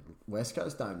weekend, West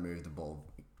Coast don't move the ball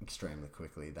extremely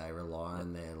quickly. They rely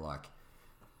on their, like,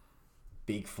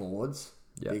 big forwards,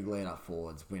 big lead-up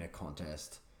forwards, win a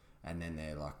contest, and then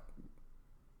they're, like,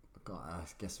 I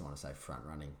guess I want to say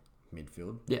front-running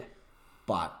midfield. Yeah.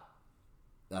 But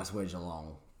that's where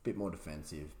Geelong, bit more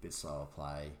defensive, bit slower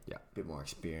play, bit more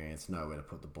experience, know where to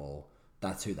put the ball.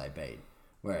 That's who they beat.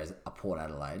 Whereas a Port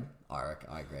Adelaide, I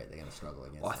agree, they're going to struggle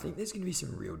against them. I think there's going to be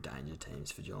some real danger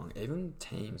teams for Geelong. Even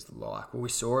teams like, well, we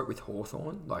saw it with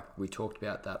Hawthorn. Like, we talked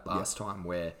about that last time,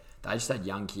 where they just had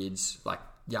young kids, like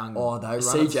young they run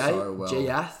CJ, it so well.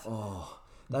 Giath.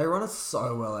 They run it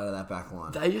so well out of that back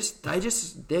line. They're just like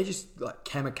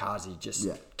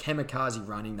kamikaze, kamikaze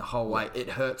running the whole way. It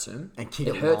hurts them. And kick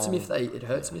it it hurts long.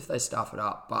 them if they stuff it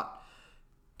up, but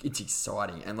it's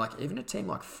exciting. And like, even a team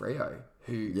like Freo,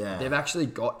 who they've actually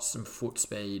got some foot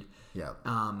speed. Yeah.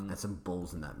 And some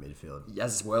balls in that midfield.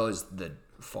 As well as the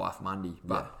Fife Mundy.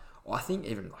 But I think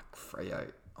even like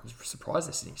Freo, I'm surprised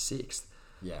they're sitting 6th.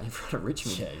 Yeah. In front of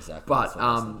Richmond. Yeah, exactly. But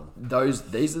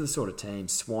these are the sort of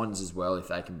teams, Swans as well, if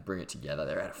they can bring it together,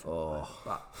 they're out of football.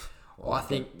 But I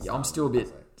think I'm still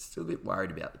a bit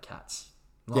worried about the Cats.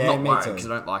 I'm not worried because I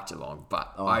don't like Geelong,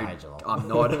 but I hate Geelong. I'm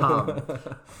not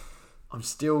I'm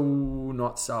still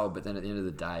not sold, but then at the end of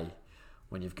the day,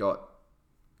 when you've got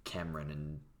Cameron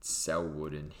and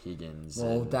Selwood and Higgins,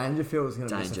 well, Dangerfield's going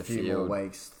to miss a Dangerfield, few more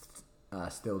weeks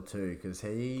still too, because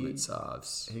he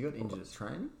got injured at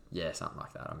training. Yeah, something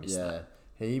like that. I missed that.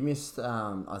 He missed.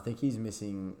 I think he's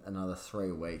missing another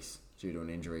 3 weeks due to an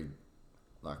injury,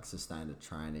 like sustained at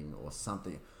training or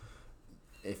something.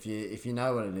 If you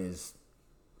know what it is,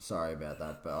 sorry about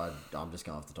that, but I'm just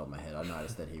going off the top of my head. I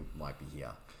noticed that he might be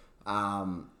here.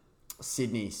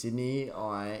 Sydney.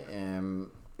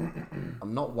 I'm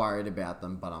not worried about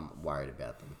them, but I'm worried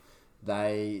about them.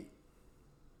 They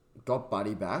got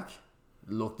Buddy back,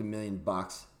 looked $1 million.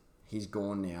 He's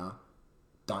gone now.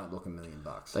 Don't look $1 million.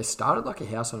 They started like a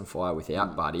house on fire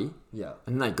without Buddy. Yeah.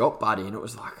 And then they got Buddy, and it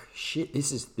was like, shit,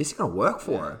 this is going to work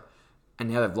for her. And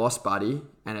now they've lost Buddy,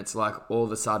 and it's like all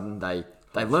of a sudden they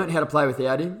learned how to play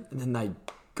without him, and then they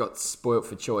got spoilt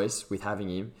for choice with having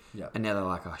him. Yeah. And now they're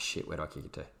like, oh shit, where do I kick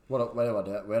it to? Where do I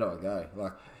do? Where do I go?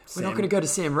 Like, we're not going to go to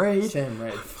Sam Reid.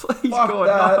 Please, Fuck God,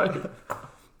 that. no.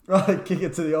 Right, kick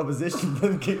it to the opposition,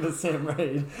 then kick it to Sam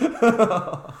Reid.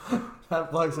 That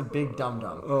bloke's a big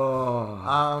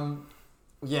dum-dum.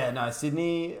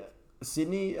 Sydney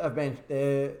have been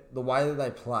the way that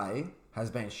they play has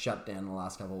been shut down the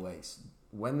last couple of weeks.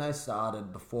 When they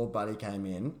started, before Buddy came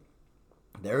in,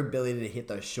 their ability to hit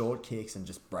those short kicks and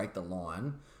just break the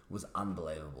line was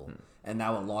unbelievable. And they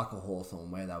were like a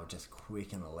Hawthorn, where they were just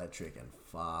quick and electric and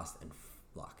fast and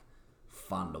like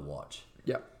fun to watch.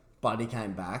 Yep. Buddy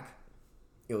came back.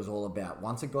 It was all about,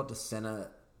 once it got to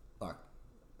center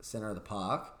of the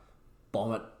park,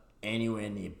 bomb it anywhere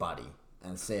near Buddy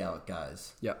and see how it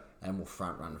goes. Yep. And we'll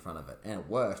front run in front of it. And it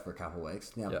worked for a couple of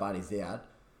weeks. Now Buddy's out.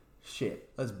 Shit,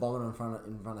 let's bomb it in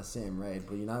front of Sam Reid.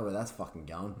 Well, you know where that's fucking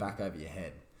going, back over your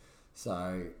head.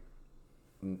 So,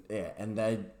 yeah, and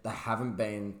they haven't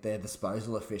been, their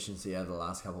disposal efficiency over the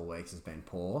last couple of weeks has been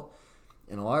poor.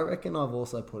 And I reckon I've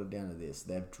also put it down to this.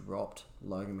 They've dropped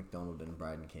Logan McDonald and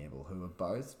Braden Campbell, who were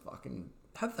both fucking...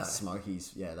 Have they?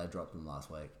 Smokies. Yeah, they dropped them last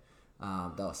week.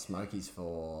 They were Smokies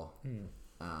for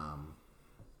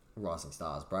Rising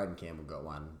Stars. Braden Campbell got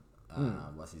one.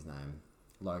 What's his name?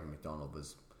 Logan McDonald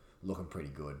was looking pretty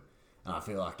good. And I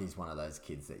feel like he's one of those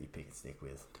kids that you pick and stick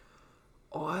with.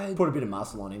 I Put a bit of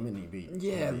muscle on him and he'd be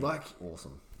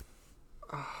awesome.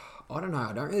 I don't know.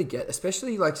 I don't really get,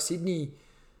 especially like Sydney.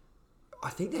 I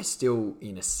think they're still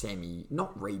in a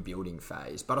not rebuilding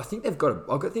phase, but I think they've got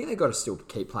to. I think they've got to still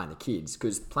keep playing the kids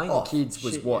because playing the kids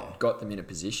was what got them in a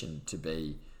position to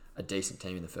be a decent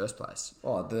team in the first place.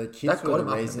 Oh, the kids were the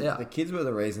reason. The kids were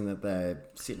the reason that they're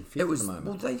sitting fifth at the moment.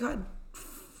 Well, they had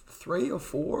 3 or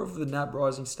 4 of the NAB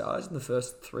Rising Stars in the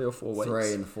first 3 or 4 weeks.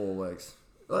 3 and 4 weeks.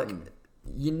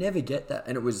 You never get that,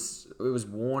 and it was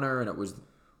Warner and it was.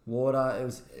 Water, it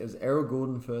was Errol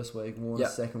Goulden first week, Warner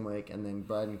second week, and then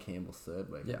Braden Campbell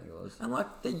third week. Yeah, I think it was. And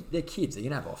they're kids, they're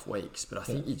gonna have off weeks, but I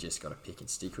think you just got to pick and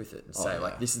stick with it and say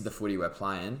this is the footy we're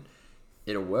playing.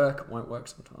 It'll work, won't work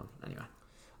sometime. Anyway,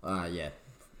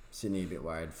 Sydney a bit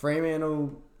worried.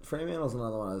 Fremantle's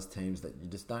another one of those teams that you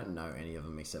just don't know any of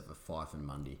them except for Fife and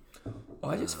Mundy.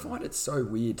 I just find it so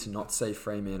weird to not see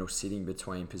Fremantle sitting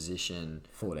between position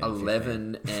 14,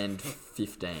 11 and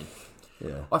 15.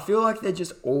 Yeah, I feel like they're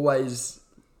just always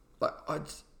like I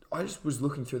just was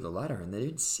looking through the ladder and they're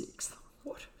in 6th.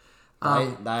 What? They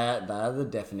are the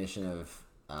definition of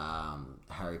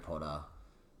Harry Potter,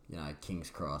 King's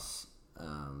Cross,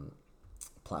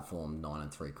 platform 9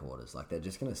 3/4. Like they're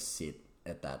just gonna sit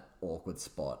at that awkward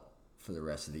spot for the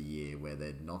rest of the year where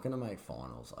they're not gonna make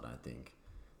finals. I don't think,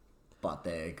 but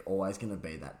they're always gonna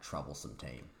be that troublesome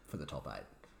team for the top 8.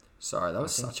 Sorry, that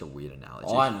was such a weird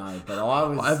analogy. I know, but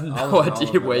I have no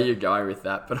idea where you're going with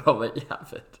that, but I'll let you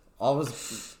have it.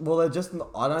 They're just.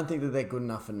 I don't think that they're good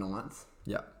enough for 9th.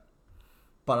 Yeah,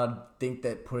 but I think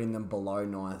that putting them below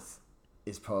 9th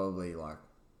is probably like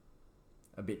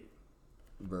a bit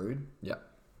rude. Yeah,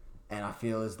 and I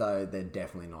feel as though they're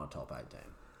definitely not a top 8 team.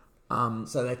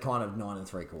 So they're kind of 9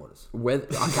 3/4.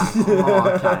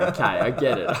 Okay, I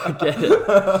get it.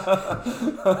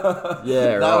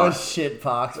 Yeah, that was shit,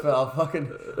 Parks, but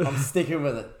I'm sticking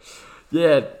with it.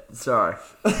 Yeah, sorry.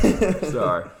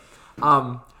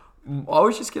 I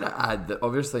was just gonna add that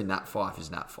obviously Nat Fyfe is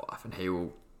Nat Fyfe, and he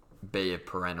will be a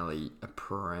perennially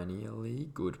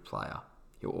good player.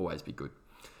 He'll always be good.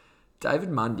 David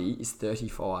Mundy is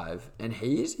 35, and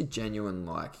he is a genuine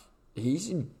he's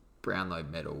in Brownlow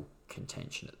medal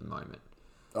contention at the moment.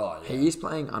 Oh yeah. He is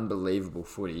playing unbelievable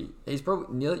footy. He's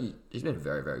probably he's been a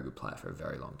very, very good player for a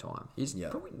very long time. He's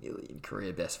probably nearly in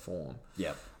career best form.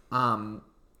 Yep. And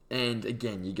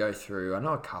again, you go through, I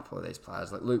know a couple of these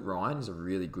players, like Luke Ryan is a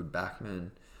really good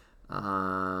backman.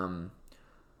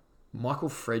 Michael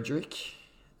Frederick,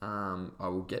 I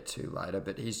will get to later,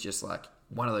 but he's just like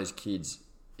one of those kids,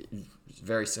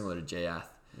 very similar to Giath.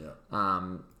 Yeah.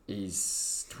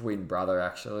 His twin brother,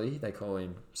 actually, they call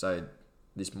him. So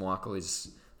this Michael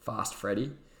is Fast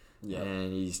Freddy,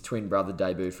 and his twin brother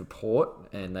debuted for Port,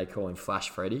 and they call him Flash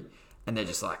Freddy. And they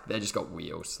just got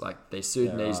wheels. Like they're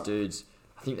Sudanese dudes.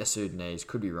 I think they're Sudanese.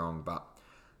 Could be wrong, but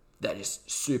they're just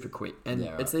super quick. And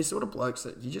it's these sort of blokes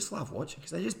that you just love watching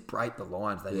because they just break the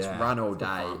lines. They just run all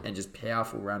day and just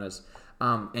powerful runners.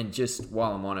 And just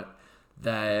while I'm on it,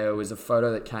 there was a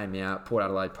photo that came out. Port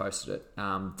Adelaide posted it.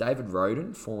 David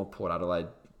Roden, former Port Adelaide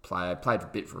player, played a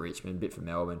bit for Richmond, a bit for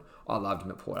Melbourne. I loved him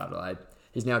at Port Adelaide.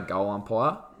 He's now a goal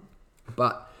umpire.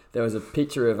 But there was a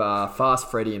picture of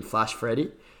Fast Freddy and Flash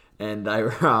Freddy. And they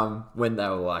were, when they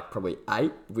were like probably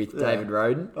 8 with David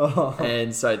Roden. Oh.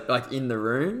 And so like in the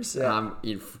rooms,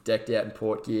 decked out in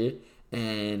Port gear.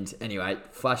 And anyway,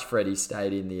 Flash Freddy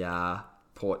stayed in the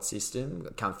Port system,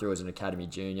 come through as an academy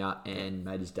junior and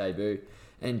made his debut.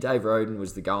 And Dave Roden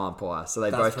was the goal umpire. So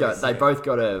they both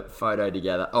got a photo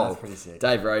together. That's pretty sick.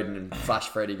 Dave Roden and Flash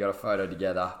Freddy got a photo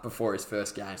together before his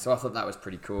first game. So I thought that was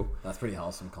pretty cool. That's pretty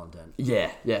wholesome content. Yeah,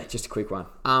 just a quick one.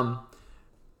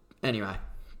 Anyway,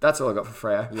 that's all I got for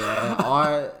Freo. Yeah,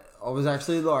 I was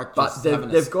actually like, but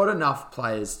they've got enough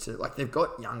players to they've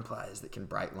got young players that can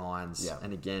break lines. Yeah.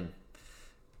 And again,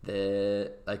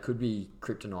 they could be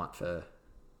kryptonite for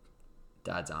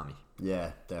Dad's army.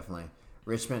 Yeah, definitely.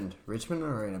 Richmond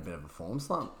are in a bit of a form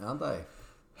slump, aren't they?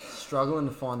 Struggling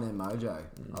to find their mojo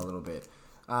a little bit.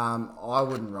 I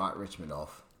wouldn't write Richmond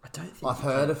off. I don't think I've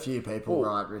heard a few people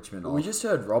write Richmond off. We just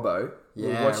heard Robbo. Yeah,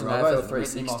 we were watching Robbo's AFL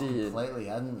 360 completely,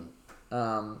 hadn't.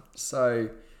 So,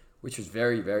 which was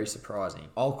very, very surprising.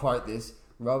 I'll quote this.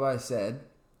 Robbo said,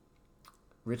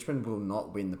 "Richmond will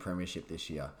not win the premiership this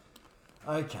year."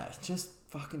 Okay, just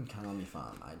fucking calm your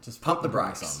farm, mate. Just pump the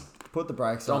brakes on. Put the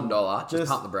brakes on. Dom Dollar, just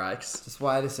pump the brakes. Just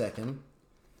wait a second.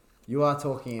 You are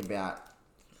talking about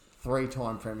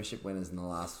 3-time premiership winners in the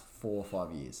last 4 or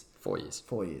 5 years. 4 years.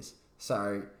 4 years.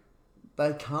 So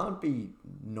they can't be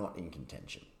not in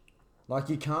contention. Like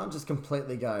you can't just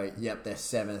completely go, yep, they're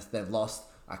 7th. They've lost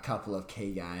a couple of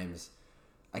key games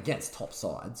against top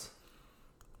sides,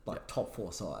 like top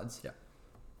 4 sides,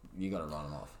 you got to run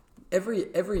them off.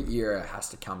 Every era has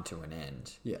to come to an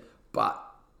end. Yeah. But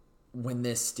when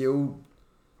there's still,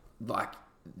 like...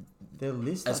 Their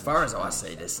list, as far as I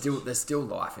see, there's still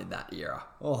life in that era.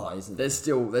 Oh, isn't there?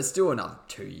 There's still another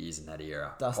 2 years in that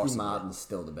era. Dusty possibly. Martin's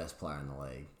still the best player in the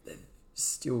league. They've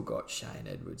still got Shane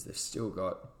Edwards. They've still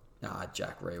got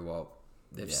Jack Rewalt.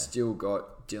 They've still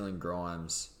got Dylan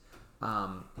Grimes.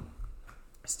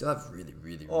 Still have really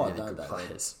good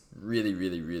players.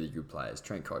 Really good players.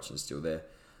 Trent Cotchin's still there.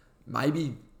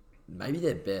 Maybe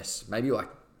their best. Maybe like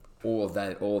all of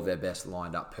their best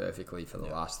lined up perfectly for the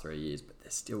last 3 years, but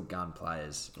they're still gun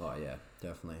players. Oh yeah,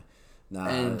 definitely. No,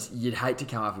 and you'd hate to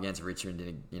come up against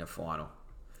Richmond in a final.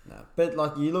 No, but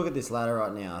like you look at this ladder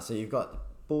right now. So you've got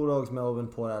Bulldogs, Melbourne,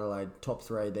 Port Adelaide, top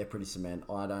 3. They're pretty cement.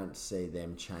 I don't see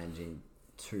them changing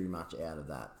too much out of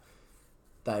that.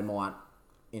 They might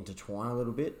intertwine a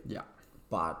little bit. Yeah.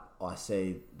 But I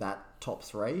see that top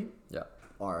 3. Yeah.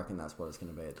 I reckon that's what it's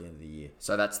going to be at the end of the year.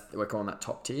 So we're calling that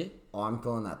top tier? I'm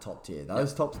calling that top tier.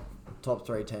 Those top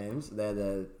 3 teams, they're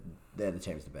the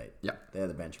teams to beat. Yeah. They're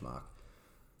the benchmark.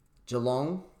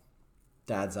 Geelong,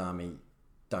 Dad's Army,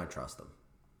 don't trust them.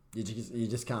 You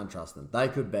just can't trust them. They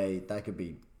could be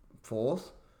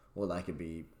 4th, or they could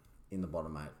be in the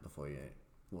bottom 8 before you.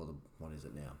 Well, what is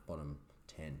it now? Bottom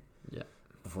 10. Yeah.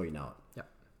 Before you know it. Yeah.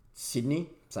 Sydney,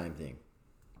 same thing.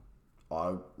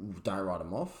 I don't write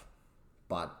them off,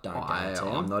 but don't guarantee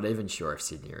them. I'm not even sure if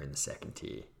Sydney are in the second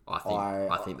tier.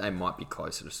 I think they might be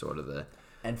closer to sort of the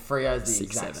and Freo's the 6,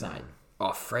 exact 7, 8. same. Oh,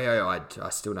 Freo, I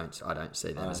still don't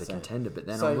see them as a contender. But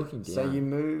then I'm looking down. So you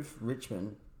move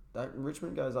Richmond.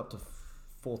 Richmond goes up to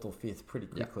 4th or 5th pretty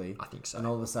quickly. I think so. And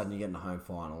all of a sudden you get in the home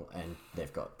final, and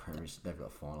they've got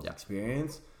finals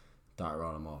experience. Don't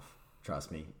write them off.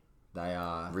 Trust me. They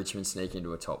are... Richmond sneak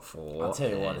into a top 4. I'll tell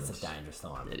you what, it's a dangerous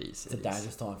time. It is. It's a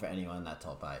dangerous time for anyone in that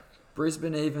top 8.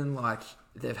 Brisbane even, like,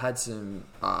 they've had some...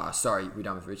 sorry, we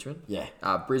done with Richmond? Yeah.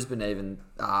 Brisbane even...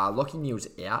 Lockie Neal's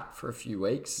out for a few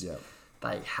weeks. Yeah.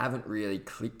 They haven't really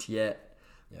clicked yet,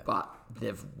 Yeah. but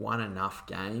they've won enough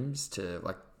games to,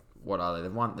 like... What are they?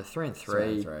 They've won the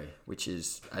 3-3, 3-3, which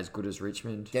is as good as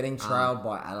Richmond. Getting trailed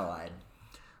by Adelaide.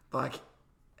 Like,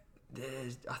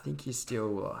 I think you're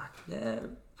still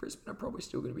Brisbane are probably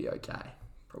still going to be okay.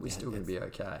 Going to be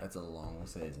okay. It's a long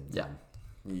season. Yeah.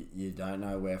 You don't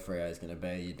know where Freo's going to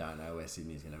be. You don't know where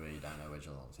Sydney's going to be. You don't know where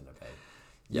Geelong's going to be.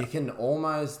 Yeah. You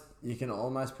can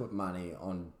almost put money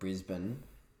on Brisbane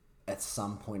at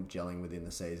some point gelling within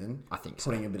the season. I think so.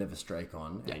 Putting a bit of a streak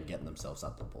on and getting themselves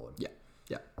up the board. Yeah.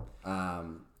 Yeah.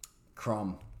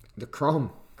 Crom. The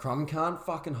Crom. Crom can't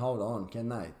fucking hold on, can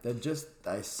they? They've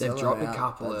dropped a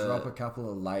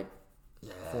couple of late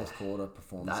fourth quarter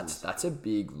performances. That's a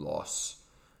big loss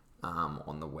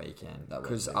on the weekend,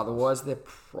 because otherwise they're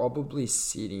probably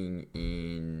sitting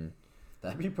in.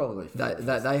 They'd be probably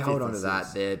they hold on to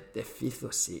that. They're 5th or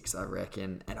 6th, I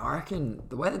reckon. And I reckon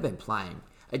the way they've been playing,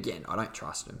 again, I don't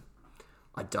trust them.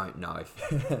 I don't know.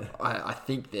 I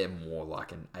think they're more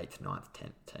like an 8th, 9th,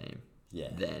 10th team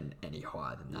than any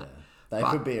higher than that. Yeah. They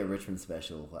could be a Richmond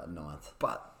special at 9th.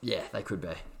 But, yeah, they could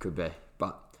be.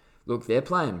 But, look, they're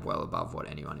playing well above what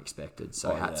anyone expected,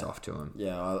 so hats off to them.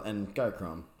 Yeah, and go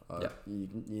Crom. You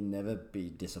never be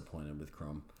disappointed with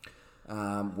Crom.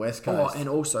 West Coast. Oh, and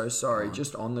also,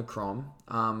 just on the Crom,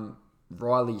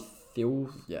 Riley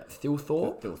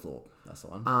Thilthorpe. Thilthorpe, that's the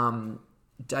one.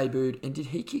 Debuted, and did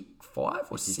he kick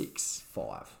 5 or 6?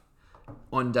 5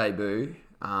 on debut,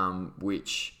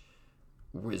 which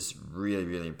was really,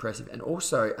 really impressive. And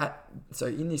also, so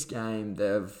in this game,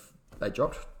 they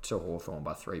dropped to Hawthorn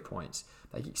by 3 points.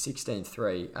 They kicked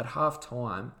 16-3. At half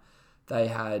time, they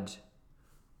had,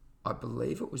 I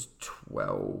believe it was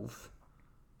 12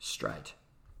 straight.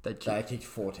 They kicked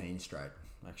 14 straight.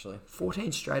 Actually,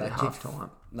 14 straight at half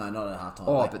time. No, not at half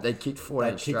time. But they kicked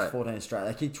 14 straight. They kicked 14 straight.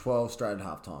 They kicked 12 straight at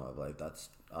half time, I believe.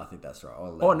 I think that's right.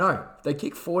 Oh no, they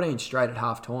kicked 14 straight at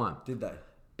half time. Did they?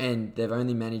 And they've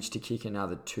only managed to kick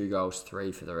another 2 goals,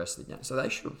 3 for the rest of the game. So they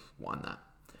should have won that.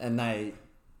 And they,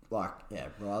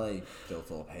 Riley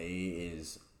Thilthorpe, he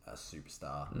is a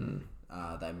superstar.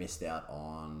 They missed out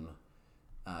on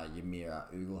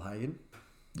Ymira Ugelhagen.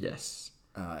 Yes.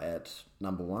 At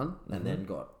number 1, and then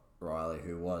got Riley,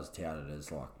 who was touted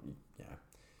as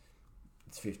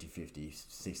it's 50-50,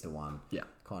 6-1. Yeah.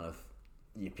 Kind of,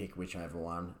 you pick whichever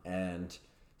one. And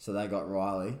so they got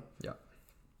Riley. Yeah.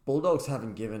 Bulldogs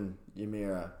haven't given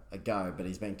Ymira a go, but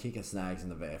he's been kicking snags in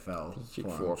the VFL. He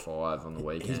kicked 4 or 5 on the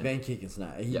weekend. He's been kicking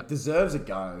snags. He deserves a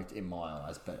go in my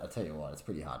eyes, but I tell you what, it's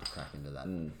pretty hard to crack into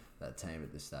that team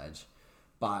at this stage.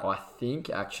 But I think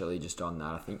actually, just on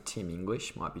that, I think Tim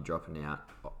English might be dropping out.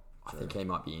 I think he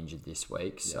might be injured this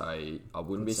week, so I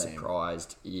wouldn't be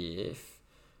surprised if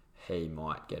he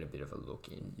might get a bit of a look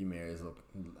in. Umiri's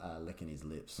licking his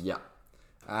lips. Yeah.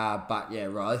 But yeah,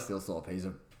 Riley Thilthorpe, he's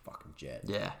a fucking jet.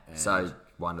 Yeah, so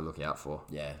one to look out for.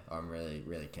 Yeah, I'm really,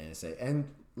 really keen to see. And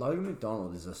Logan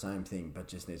McDonald is the same thing, but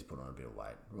just needs to put on a bit of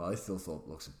weight. Riley Thilthorpe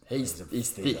looks... He's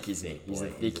thick, isn't he? He's a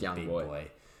thick young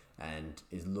boy. And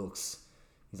his looks...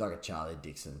 He's like a Charlie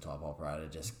Dixon type operator,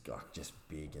 just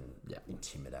big and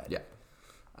intimidating. Yeah.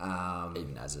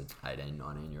 Even as an 18,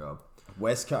 19-year-old.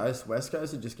 West Coast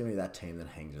are just going to be that team that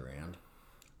hangs around.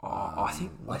 I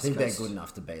think they're good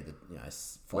enough to be the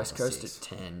West Coast at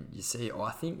 10. You see,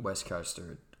 I think West Coast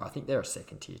I think they're a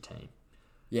second tier team.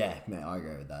 Yeah, man, I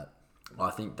agree with that. I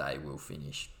think they will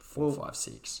finish 4, 5,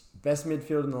 6. Best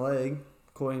midfield in the league,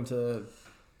 according to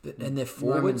and their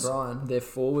forwards. Their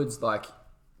forwards, like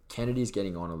Kennedy's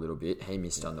getting on a little bit. He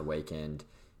missed on the weekend.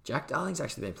 Jack Darling's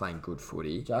actually been playing good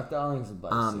footy. Jack Darling's a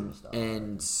bloody superstar.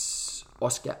 And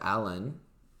Oscar Allen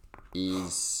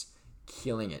is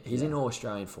killing it. He's in all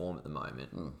Australian form at the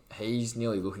moment. He's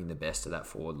nearly looking the best of that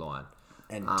forward line.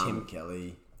 And Tim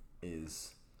Kelly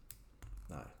is...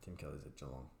 No, Tim Kelly's at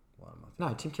Geelong. Why am I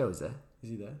No, Tim Kelly's there. Is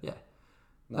he there? Yeah.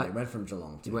 No, he went from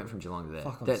Geelong to... He went from Geelong to there.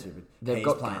 Fuck, I'm stupid. He's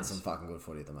got playing some fucking good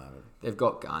footy at the moment. They've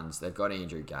got guns. They've got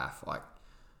Andrew Gaff. Like,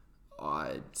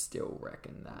 I still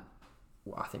reckon that...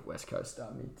 Well, I think West Coast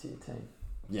are a mid-tier team.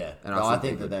 Yeah. And I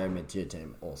think that they're a mid-tier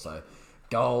team also.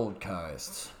 Gold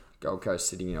Coast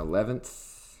sitting in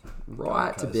 11th.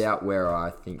 Right about where I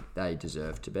think they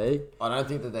deserve to be. I don't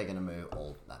think that they're going to move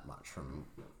all that much from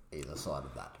either side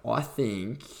of that. I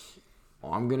think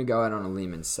I'm going to go out on a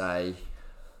limb and say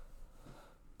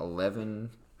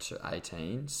 11 to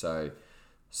 18. So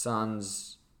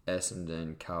Suns,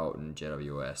 Essendon, Carlton,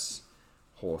 GWS,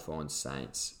 Hawthorn,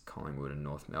 Saints, Collingwood and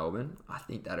North Melbourne. I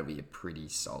think that'll be a pretty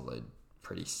solid,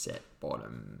 pretty set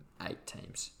bottom 8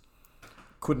 teams.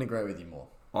 Couldn't agree with you more.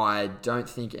 I don't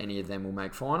think any of them will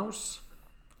make finals.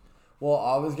 Well,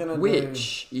 I was going to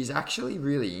Which is actually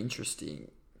really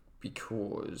interesting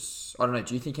because... I don't know,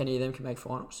 do you think any of them can make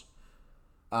finals?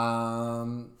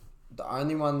 The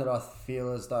only one that I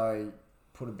feel as though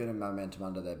put a bit of momentum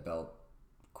under their belt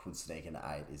could sneak into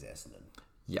 8 is Essendon.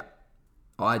 Yeah.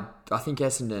 I think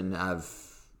Essendon have,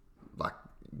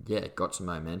 got some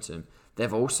momentum.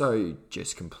 They've also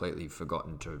just completely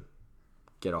forgotten to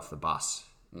get off the bus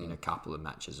in a couple of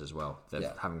matches as well. They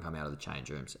haven't come out of the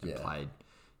change rooms and played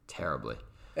terribly.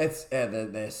 They're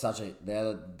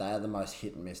the most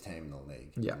hit and miss team in the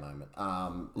league at the moment.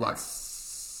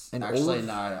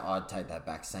 I'd take that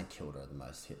back. St Kilda are the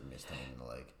most hit and miss team in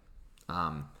the league.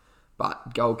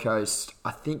 But Gold Coast,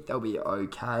 I think they'll be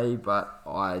okay, but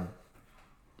I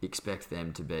expect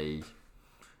them to be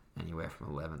anywhere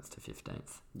from 11th to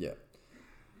 15th. Yeah.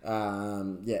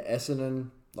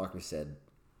 Essendon, like we said,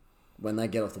 when they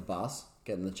get off the bus,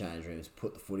 get in the change rooms,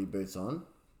 put the footy boots on,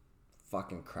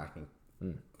 fucking cracking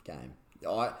game.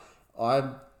 I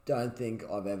don't think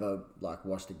I've ever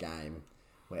watched a game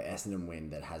where Essendon win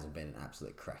that hasn't been an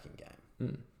absolute cracking game.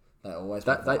 They always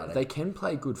they can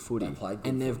play good footy.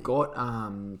 They've got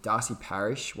Darcy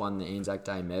Parish won the Anzac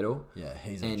Day medal. Yeah,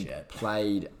 he's a jet.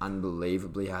 Played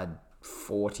unbelievably. Had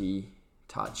 40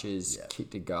 touches,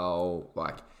 kicked a goal,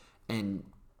 and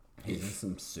he's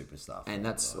some super stuff. And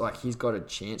that's he's got a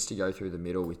chance to go through the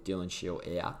middle with Dylan Shield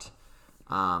out.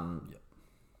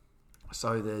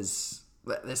 So there's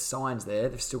signs there.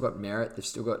 They've still got merit. They've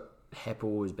still got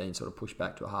Heppel who's been sort of pushed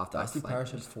back to a half-back Darcy flank.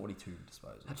 Parish had 42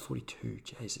 disposals. Had 42,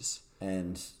 Jesus.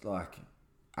 And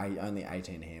only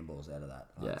 18 handballs out of that.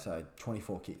 So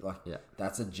 24 kick.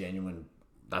 That's a genuine.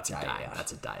 That's a day out.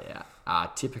 That's a day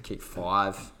out. Tipper kicked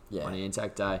 5 on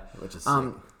Anzac Day, which is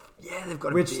sick. Yeah, they've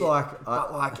got a bit.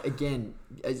 Again,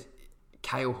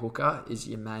 Cale Hooker is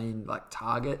your main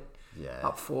target. Yeah.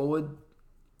 Up forward,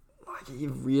 are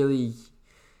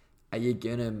you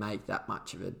gonna make that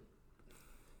much of it?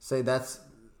 See, that's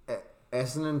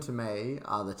Essendon to me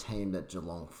are the team that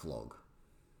Geelong flog.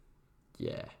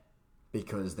 Yeah,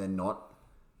 because they're not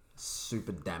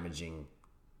super damaging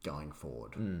going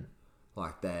forward.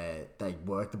 They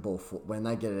work the ball when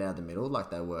they get it out of the middle.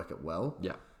 They work it well.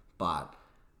 Yeah, but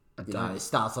it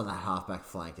starts on that halfback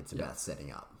flank. It's about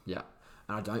setting up. Yeah,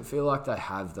 and I don't feel like they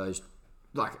have those.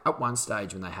 At one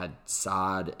stage when they had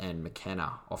Sard and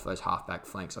McKenna off those halfback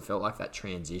flanks, I felt like that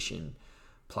transition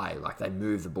play, they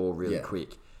moved the ball really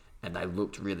quick and they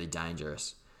looked really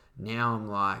dangerous. Now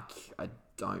I'm I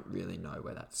don't really know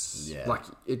where that's... Yeah.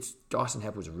 It's Dyson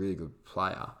Heppel's a really good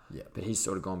player, but he's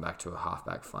sort of gone back to a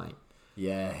halfback flank.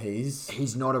 Yeah,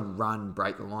 He's not a run,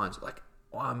 break the lines.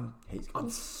 I'm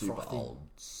super frothing. old,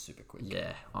 super quick.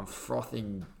 Yeah, I'm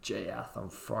frothing Giath. I'm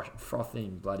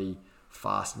frothing bloody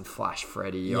Fast and Flash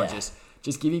Freddy. Yeah. I just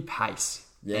give me pace.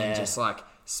 Yeah. And just like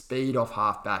speed off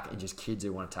half back and just kids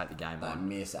who want to take the game I on.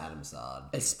 miss Adam Sard.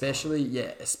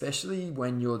 Especially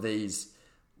when you're these,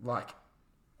 like,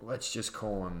 let's just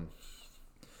call them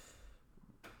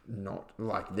not,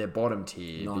 like, they're bottom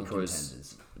tier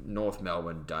because North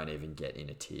Melbourne don't even get in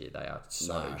a tier. They are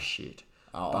so shit.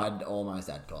 Oh, I'd almost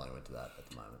add Collingwood to that at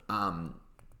the moment.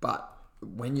 But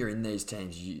when you're in these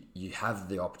teams, you have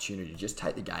the opportunity to just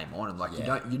take the game on and, like, you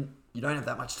don't have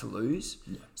that much to lose,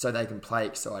 so they can play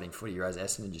exciting footy. Whereas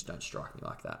Essendon just don't strike me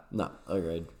like that. No,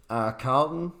 agreed.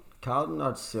 Carlton,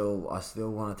 I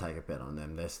still want to take a bet on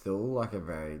them. They're still like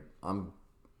I'm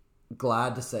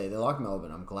glad to see. They're like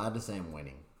Melbourne. I'm glad to see them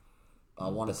winning. I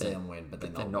want to see them win, but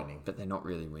they're not winning. But they're not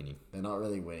really winning. They're not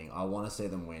really winning. I want to see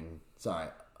them win. Sorry,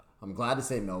 I'm glad to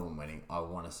see Melbourne winning. I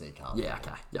want to see Carlton. Yeah.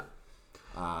 Okay. Yeah.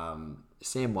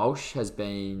 Sam Walsh has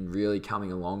been really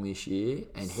coming along this year,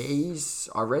 and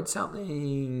I read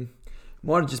something,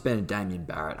 might have just been a Damien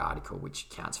Barrett article, which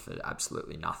counts for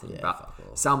absolutely nothing, but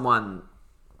someone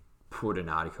put an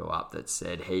article up that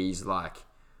said he's like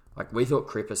we thought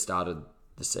Cripper started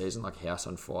the season like house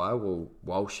on fire. Well,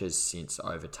 Walsh has since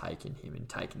overtaken him and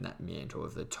taken that mantle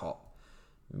of the top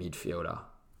midfielder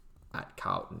at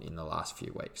Carlton in the last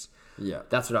few weeks. Yeah.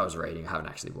 That's what I was reading. I haven't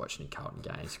actually watched any Carlton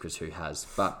games because who has?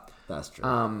 But that's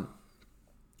true.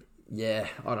 Yeah,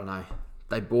 I don't know.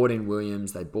 They bought in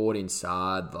Williams. They bought in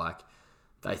Sard. Like,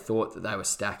 they thought that they were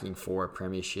stacking for a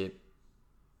premiership.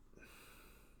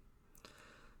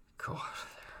 God,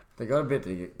 they got a bit.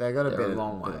 They got a bit. They're a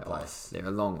long way off. They're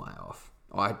a long way off.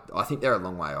 I think they're a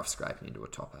long way off scraping into a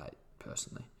top 8.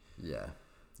 Personally. Yeah,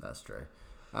 that's true.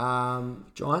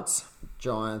 Giants.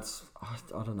 I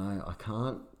don't know.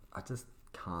 I just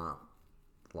can't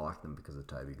like them because of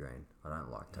Toby Green. I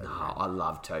don't like Toby Green. I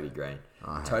love Toby Green.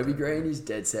 Toby Green is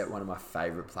dead set one of my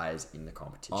favourite players in the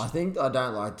competition. I think I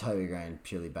don't like Toby Green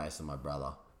purely based on my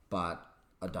brother, but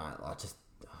I don't. I just...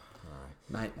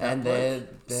 Mate, and they're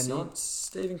not...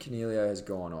 Stephen Cornelio has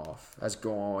gone off.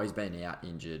 He's been out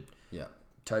injured. Yeah.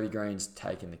 Toby Green's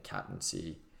taken the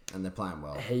captaincy. And they're playing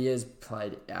well. He has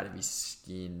played out of his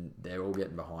skin. They're all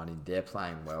getting behind him. They're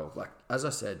playing well. Like, as I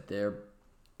said, 8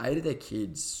 of their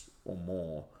kids or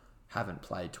more haven't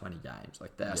played 20 games.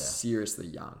 Like, they are seriously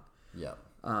young. Yeah.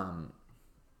 I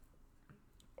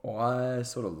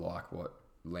sort of like what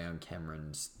Leon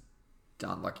Cameron's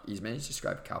done. Like, he's managed to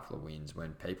scrape a couple of wins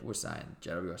when people were saying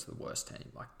GWS are the worst team.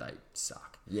 Like, they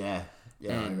suck. Yeah.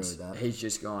 Yeah, and I agree with that. He's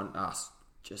just gone,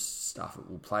 just stuff it.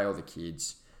 We'll play all the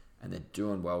kids. And they're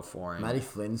doing well for him. Matty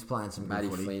Flynn's playing some good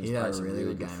footy. He had a really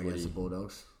good game against the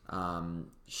Bulldogs.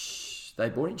 They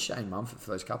brought in Shane Mumford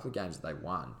for those couple of games that they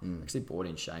won. Actually brought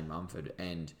in Shane Mumford,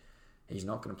 and he's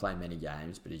not going to play many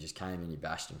games, but he just came in, he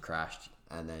bashed and crashed.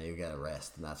 And then he'll get a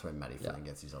rest, and that's when Matty Flynn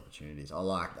gets his opportunities. I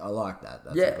like that.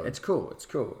 That's it's cool.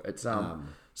 It's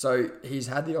so he's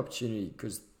had the opportunity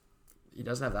because he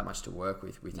doesn't have that much to work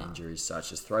with injuries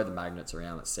such as throw the magnets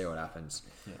around, let's see what happens.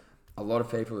 Yeah. A lot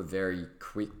of people are very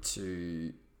quick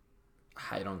to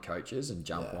hate on coaches and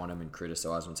jump on them and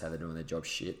criticise them and say they're doing their job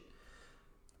shit.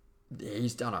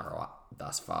 He's done all right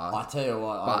thus far. I tell you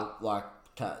what,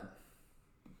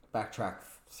 backtrack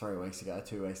 2 weeks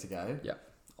ago. Yeah.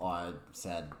 I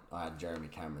said I had Jeremy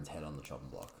Cameron's head on the chopping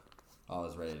block. I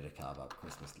was ready to carve up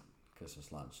Christmas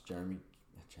lunch. Jeremy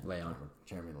Leon.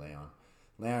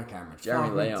 Leon Cameron.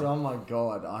 Oh my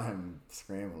God, I am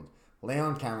scrambled.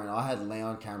 Leon Cameron. I had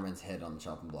Leon Cameron's head on the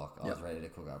chopping block. I was ready to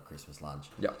cook up Christmas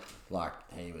lunch. Yep. Like,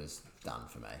 he was done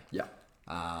for me. Yeah.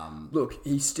 Look,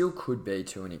 he still could be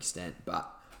to an extent, but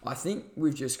I think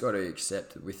we've just got to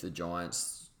accept that with the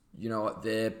Giants, you know what,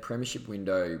 their premiership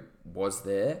window was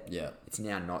there. Yeah. It's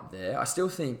now not there. I still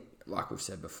think, like we've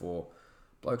said before,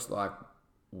 blokes like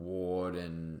Ward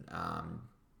and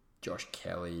Josh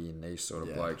Kelly and these sort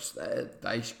of blokes,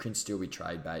 they can still be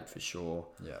trade bait for sure.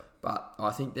 Yeah. But I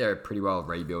think they're a pretty well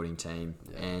rebuilding team.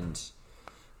 Yeah. And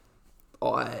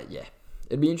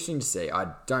it'd be interesting to see.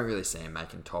 I don't really see him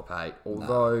making top 8,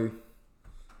 although...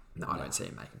 No, I don't see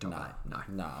him making top 8. No,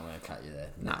 I'm going to cut you there.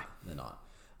 No. They're not.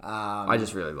 I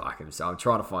just really like him, so I'm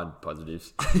trying to find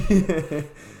positives. You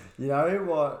know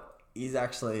what is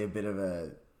actually a bit of a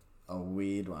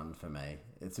weird one for me?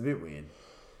 It's a bit weird.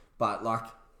 But, like...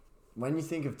 When you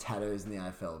think of tattoos in the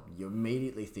AFL, you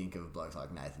immediately think of blokes like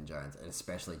Nathan Jones and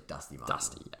especially Dusty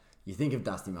Martin. You think of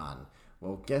Dusty Martin.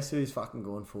 Well, guess who's fucking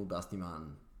gone full Dusty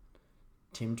Martin?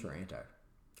 Tim Taranto.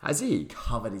 Has he?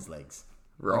 Covered his legs.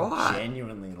 Right. Like,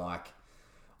 genuinely, like...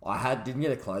 didn't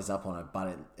get a close-up on it,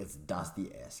 but it's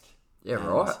Dusty-esque. Yeah, And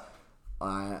right.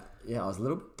 I was a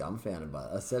little bit dumbfounded by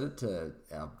it. I said it to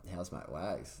our housemate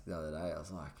Wags the other day. I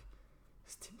was like,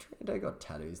 has Tim Trando got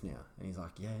tattoos now? And he's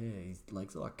like, yeah, his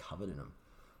legs are like covered in them.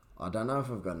 I don't know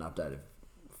if I've got an updated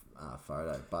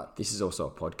photo, but... This is also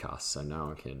a podcast, so no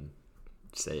one can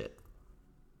see it.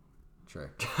 True.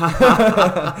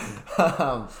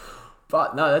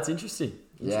 But no, that's interesting.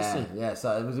 Yeah,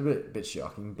 so it was a bit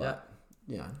shocking, but,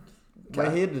 you know,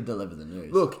 we're here to deliver the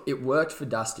news. Look, it worked for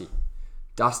Dusty.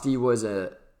 Dusty was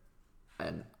an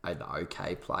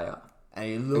okay player.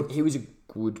 And he was a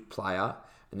good player,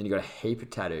 and then he got a heap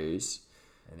of tattoos.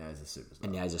 And now he's a superstar.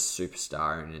 And now he's a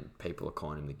superstar, and people are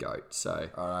calling him the GOAT. So,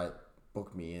 all right,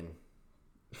 book me in.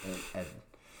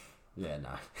 Yeah,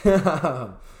 no.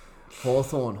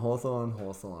 Hawthorn.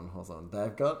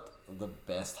 They've got the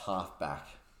best halfback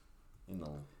in the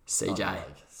CJ.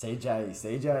 league.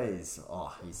 CJ is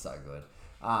he's so good.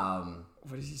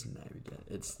 What is his name again?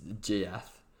 It's Giath,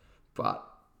 but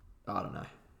I don't know.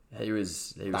 He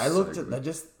was. They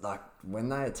just like when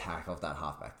they attack off that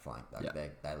halfback flank,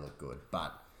 they look good,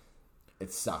 but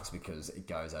it sucks because it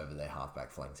goes over their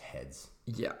halfback flank's heads.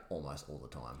 Yeah, almost all the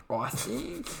time. I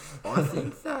think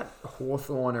that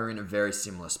Hawthorn are in a very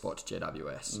similar spot to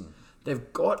GWS.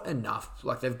 They've got enough.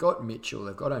 Like they've got Mitchell,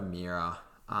 they've got O'Meara.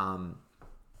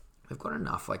 They've got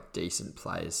enough like decent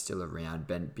players still around.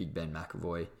 Big Ben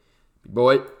McAvoy, big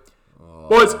boy,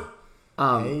 boys.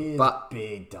 He's but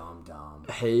big dumb.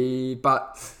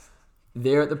 But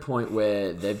they're at the point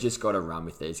where they've just got to run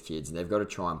with these kids and they've got to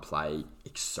try and play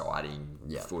exciting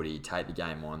footy, take the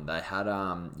game on. They had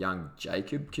young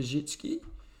Jacob Kajitsky.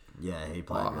 Yeah, he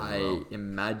played really I well.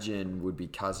 imagine would be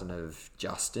cousin of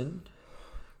Justin.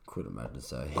 Could imagine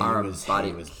so. He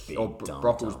was big dumb.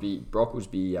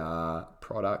 Brocklesby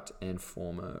product and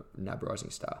former NAB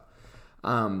Rising star.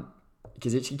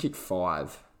 Kajitsky kicked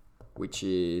 5,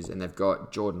 and they've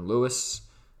got Jordan Lewis.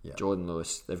 Yeah. Jordan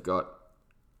Lewis. They've got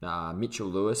Mitchell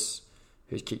Lewis,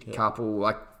 who's kicked a couple.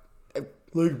 Like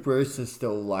Luke Bruce is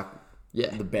still like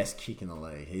Yeah. the best kick in the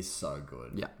league. He's so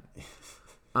good. Yeah.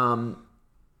 Yeah.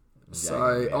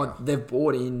 They've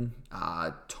brought in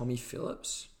Tommy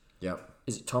Phillips. Yep.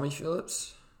 Is it Tommy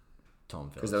Phillips? Tom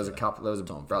Phillips. Because there was a couple. There was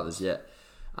Tom brothers. Phillips.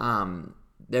 Yeah.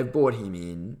 They've brought him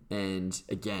in, and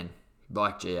again,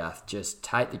 like Giath, just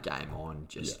take the game on.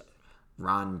 Just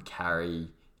run, carry.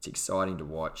 It's exciting to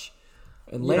watch.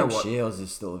 And Liam Shields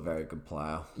is still a very good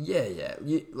player. Yeah.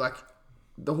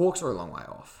 The Hawks are a long way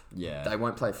off. Yeah. They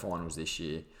won't play finals this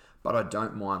year, but I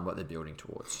don't mind what they're building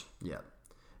towards. Yeah.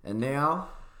 And now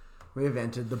we've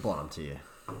entered the bottom tier.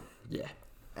 Yeah.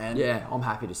 And I'm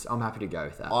happy to go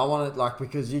with that. I want it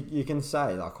because you can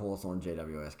say like Hawthorn,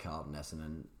 GWS, Carlton,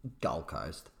 Essendon, Gold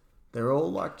Coast. They're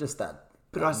all like just that.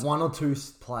 But one or two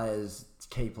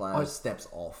key players, steps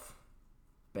off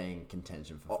being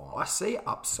contention for finals. I see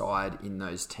upside in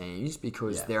those teams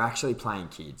because they're actually playing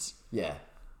kids. Yeah.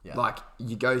 Like,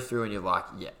 you go through and you're like,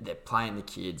 they're playing the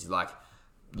kids. Like,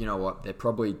 you know what? They're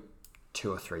probably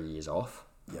 2 or 3 years off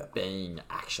being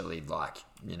actually like,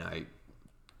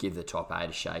 give the top 8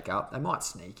 a shake up. They might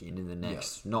sneak in the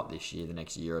next, not this year, the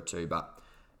next year or two, but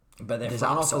their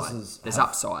front offices... There's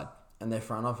upside. And their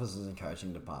front offices and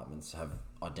coaching departments have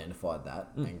identified that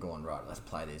and gone, right, let's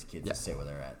play these kids and see where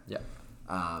they're at. Yeah.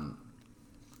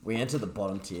 We enter the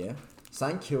bottom tier.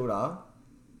 St Kilda,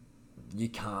 you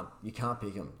can't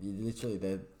pick them.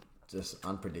 They're just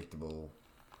unpredictable.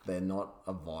 They're not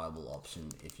a viable option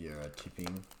if you're a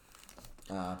tipping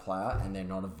player, and they're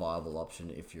not a viable option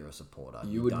if you're a supporter.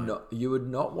 You would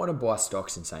not want to buy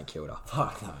stocks in St Kilda.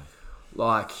 Fuck no.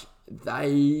 Like,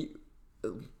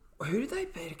 who did they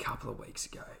beat a couple of weeks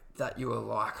ago that you were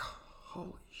like,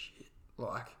 holy shit,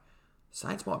 like,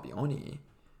 Saints might be on here.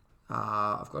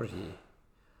 I've got it here.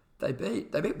 They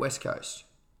beat West Coast.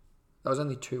 That was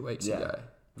only 2 weeks ago.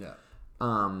 Yeah.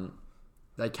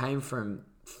 They came from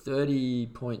 30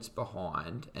 points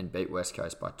behind and beat West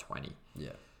Coast by 20.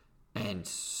 Yeah. And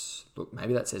look,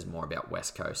 maybe that says more about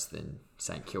West Coast than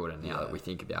St Kilda now that we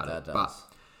think about it. Does. But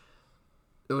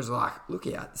it was like, look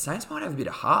out, the Saints might have a bit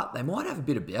of heart. They might have a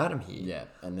bit about them here. Yeah.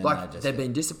 And then they've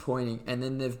been disappointing, and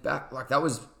then that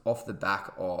was off the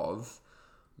back of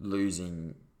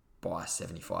losing by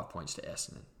 75 points to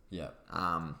Essendon. Yeah.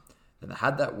 Then they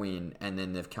had that win, and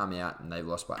then they've come out and they've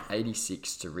lost by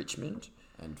 86 to Richmond.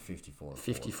 And 54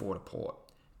 to Port.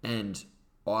 And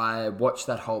I watched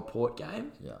that whole Port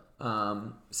game. Yeah.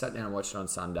 Sat down and watched it on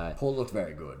Sunday. Port looked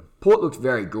very good. Port looked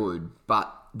very good,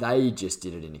 but they just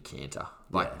did it in a canter.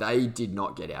 They did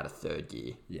not get out of third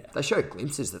gear. Yeah. They showed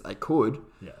glimpses that they could.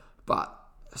 Yeah. But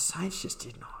the Saints just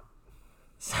did not.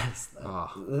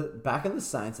 Back in the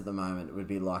Saints at the moment, it would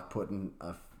be like putting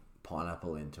a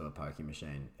pineapple into a pokie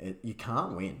machine, you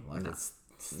can't win. Like it's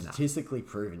statistically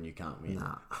proven you can't win.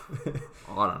 Nah.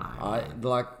 I don't know.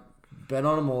 Like bet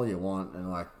on them all you want, and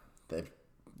like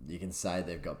you can say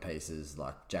they've got pieces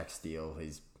like Jack Steele.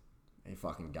 He's a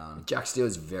fucking gun. Jack Steele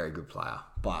is a very good player,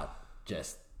 but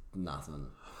just nothing.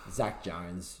 Zach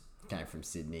Jones came from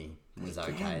Sydney. Was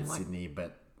okay at Sydney,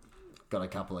 but got a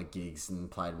couple of gigs and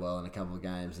played well in a couple of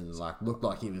games, and like looked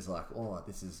like he was like, oh,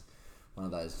 this is one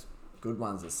of those good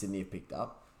ones that Sydney have picked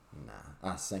up.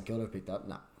 St Kilda have picked up.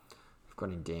 I've got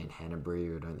in Dan Hanbury,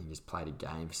 who I don't think he's played a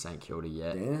game for St Kilda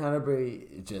yet. Dan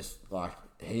Hanbury, just like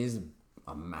he's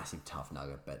a massive tough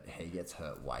nugget, but he gets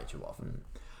hurt way too often.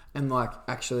 And like,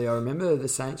 actually, I remember the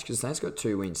Saints, because the Saints got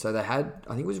 2 wins. So they had,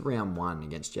 I think it was round 1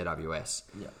 against GWS.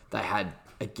 Yeah. They had,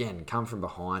 again, come from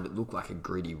behind. It looked like a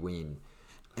gritty win.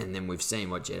 And then we've seen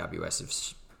what GWS have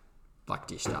like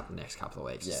dished up the next couple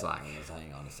of weeks. Yeah, it's like,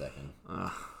 hang on a second.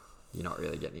 You're not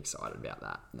really getting excited about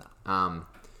that. No.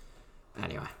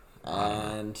 Anyway.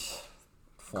 And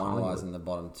finalising the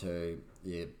bottom 2,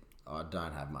 I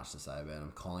don't have much to say about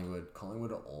them.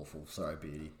 Collingwood are awful. Sorry,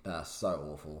 Beauty. They're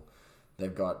so awful.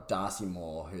 They've got Darcy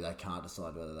Moore, who they can't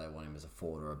decide whether they want him as a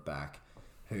forward or a back,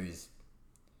 who's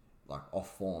like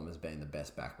off form as being the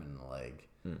best backman in the league.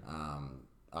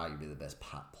 Arguably the best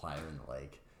player in the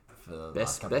league for the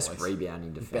last couple of weeks.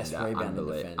 Rebounding defender,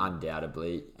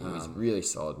 undoubtedly. He was really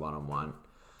solid one-on-one.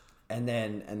 And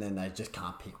then they just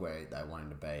can't pick where they want him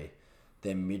to be.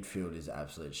 Their midfield is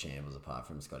absolute shambles apart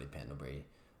from Scotty Pendlebury.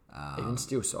 Even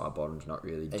still, Sidebottom's not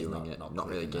really doing it, not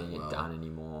really getting it done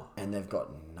anymore. And they've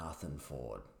got nothing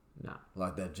forward. No.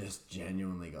 Like, they've just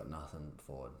genuinely got nothing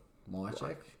forward.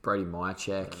 Brady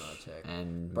Myercheck.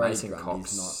 And Brady Mason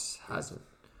Grundy's Cox hasn't.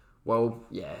 Well,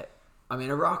 yeah. I mean,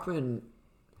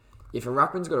 if a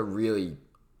ruckman's got a really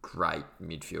great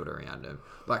midfield around him,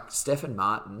 like Stephen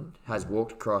Martin has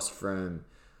walked across from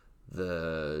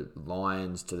the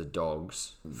Lions to the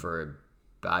Dogs for a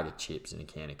bag of chips and a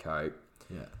can of Coke.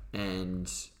 Yeah.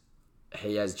 And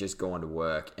he has just gone to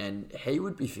work, and he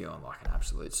would be feeling like an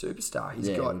absolute superstar. He's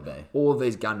got all of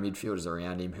these gun midfielders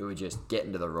around him who are just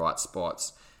getting to the right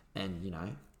spots, and you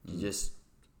just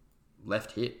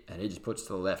left hip, and he just puts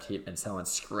to the left hip, and someone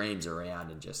screams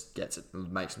around and just gets it,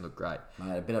 makes him look great.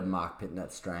 Mate, a bit of Mark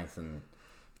Pitnet strength and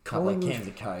a couple of cans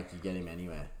of Coke, you get him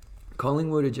anywhere.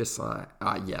 Collingwood are just like,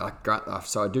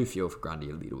 so I do feel for Grundy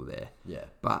a little there. Yeah.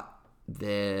 But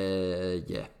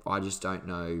I just don't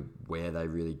know where they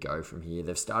really go from here.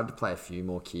 They've started to play a few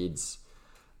more kids.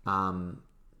 But,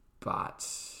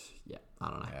 yeah, I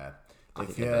don't know. Yeah. I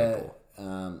think they're very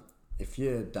poor. If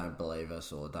you don't believe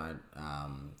us or don't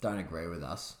agree with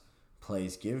us,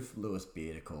 please give Lewis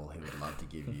Beard a call. He would love to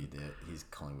give you his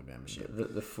Collingwood membership.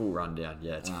 The full rundown,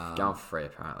 yeah. It's going for free,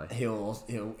 apparently. It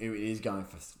is going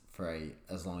for free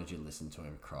as long as you listen to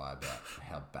him cry about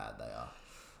how bad they are.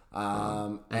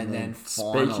 And then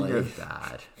finally... Speaking of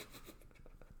bad...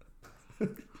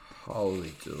 Holy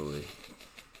dooly.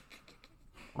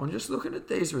 I'm just looking at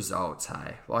these results,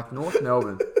 hey. Like North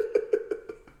Melbourne...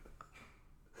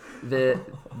 They're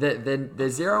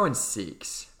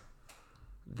 0-6.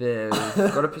 They've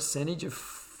got a percentage of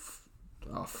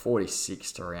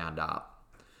 46 to round up.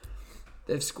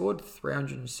 They've scored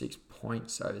 306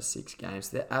 points over 6 games.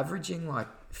 They're averaging like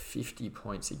 50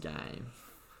 points a game.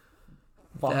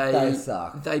 They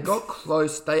suck. They got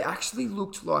close. They actually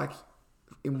looked like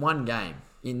in one game,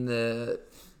 in the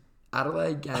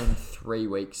Adelaide game 3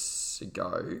 weeks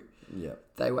ago,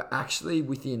 they were actually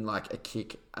within like a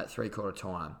kick at 3/4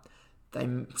 time. They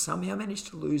somehow managed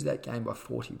to lose that game by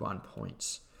 41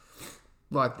 points.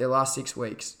 Like their last 6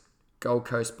 weeks, Gold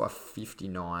Coast by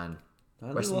 59,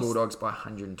 Western Bulldogs by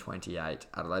 128,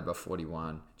 Adelaide by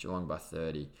 41, Geelong by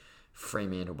 30,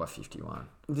 Fremantle by 51.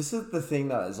 This is the thing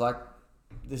though, is like,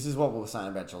 this is what we were saying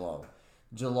about Geelong.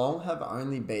 Geelong have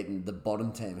only beaten the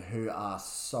bottom team, who are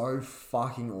so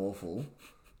fucking awful,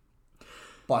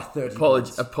 by 30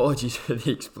 points. Apologies for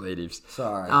the expletives.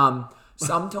 Sorry.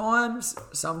 Sometimes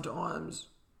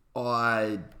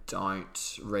I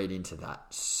don't read into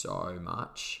that so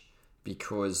much,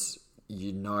 because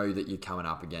you know that you're coming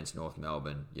up against North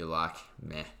Melbourne. You're like,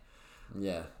 meh.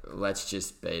 Yeah. Let's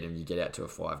just beat them. You get out to a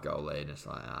 5-goal lead, and it's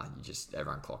like,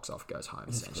 everyone clocks off, goes home,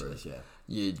 essentially. Cruise, yeah.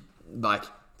 You, like...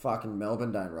 Fucking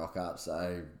Melbourne don't rock up,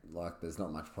 so, like, there's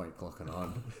not much point clocking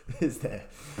on, is there?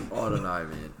 I don't know,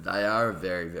 man. They are a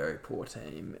very, very poor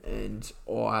team, and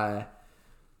I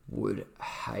would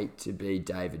hate to be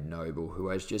David Noble, who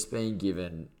has just been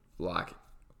given, like,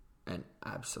 an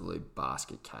absolute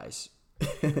basket case.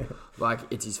 Like,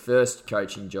 it's his first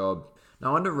coaching job.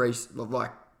 No wonder Reece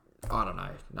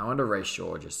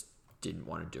Shaw just didn't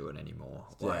want to do it anymore.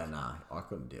 Yeah, no, I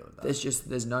couldn't deal with that.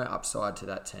 There's no upside to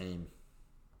that team.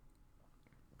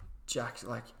 Jack,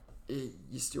 like,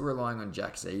 you're still relying on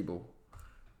Jack Zeeble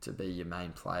to be your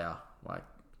main player, like,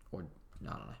 or I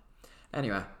don't know.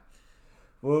 Anyway,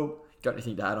 Well, got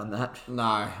anything to add on that? no,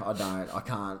 I don't.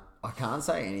 I can't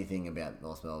say anything about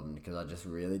North Melbourne because I just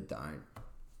really don't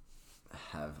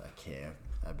have a care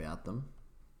about them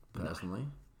personally.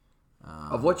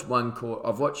 I've watched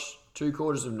I've watched 2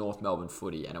 quarters of North Melbourne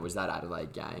footy, and it was that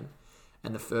Adelaide game.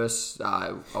 And the first,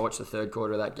 I watched the third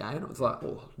quarter of that game, and it was like,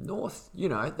 oh, North,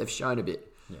 they've shown a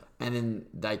bit. Yeah. And then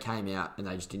they came out, and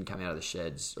they just didn't come out of the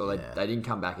sheds, or they didn't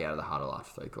come back out of the huddle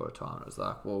after 3/4 time. It was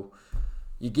like, well,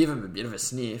 you give them a bit of a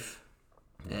sniff,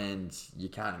 and you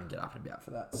can't even get up and about for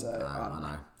that. So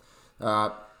I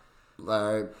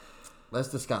know. Let's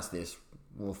discuss this.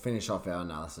 We'll finish off our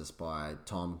analysis by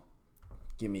Tom.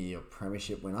 Give me your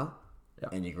premiership winner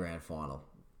and your grand final.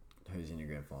 Who's in your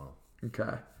grand final?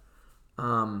 Okay.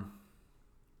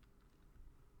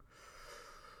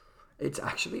 It's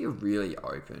actually a really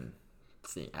open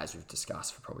thing, as we've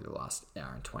discussed for probably the last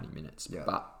hour and 20 minutes. Yeah.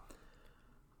 But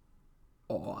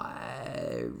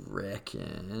I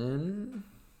reckon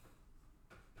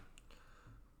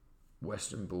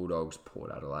Western Bulldogs,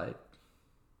 Port Adelaide.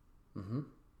 Mm-hmm.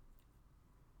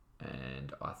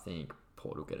 And I think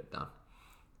Port will get it done.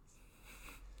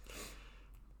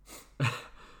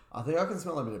 I think I can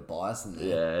smell a bit of bias in there.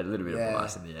 Yeah, a little bit of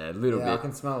bias in the air. A little bit. I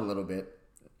can smell a little bit.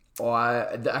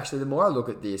 Actually, the more I look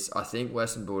at this, I think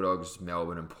Western Bulldogs,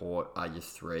 Melbourne and Port are your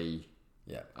 3.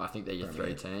 Yeah. I think they're your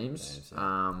 3 teams.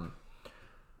 Yeah.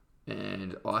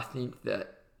 And I think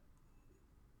that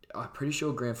I'm pretty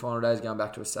sure grand final day is going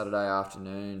back to a Saturday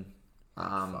afternoon.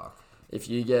 If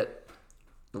you get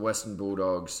the Western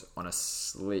Bulldogs on a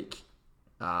slick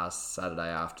Saturday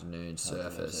afternoon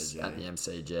surface at the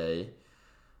MCG,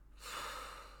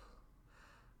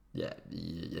 yeah,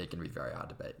 they're going to be very hard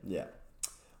to beat. Yeah.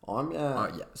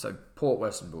 So Port,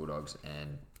 Western Bulldogs,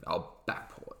 and I'll back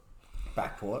Port.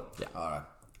 Back Port? Yeah. All right.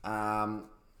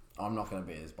 I'm not going to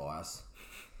be as biased.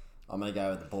 I'm going to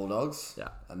go with the Bulldogs. Yeah.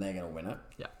 And they're going to win it.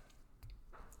 Yeah.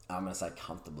 I'm going to say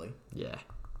comfortably. Yeah.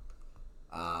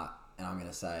 And I'm going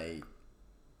to say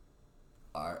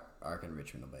I reckon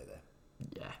Richmond will be there.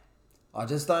 Yeah. I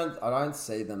don't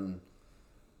see them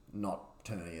not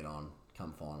turning it on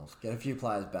come finals. Get a few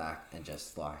players back and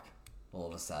just like all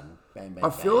of a sudden bang bang. I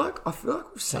feel like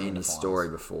we've seen this story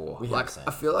before.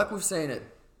 I feel like we've seen it.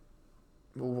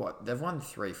 Well, they've won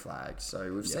 3 flags,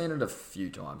 so we've seen it a few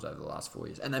times over the last 4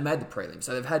 years, and they made the prelims,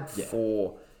 so they've had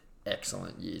 4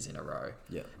 excellent years in a row.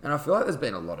 Yeah, and I feel like there's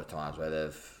been a lot of times where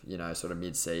they've, sort of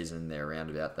mid-season, they're around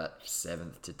about that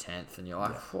 7th to 10th, and you're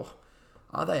like,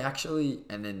 are they actually?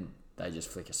 And then they just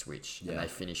flick a switch and they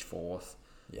finish 4th.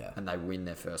 Yeah, and they win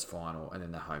their first final, and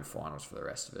then their home finals for the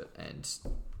rest of it, and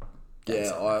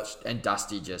and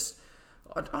Dusty just,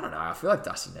 I don't know. I feel like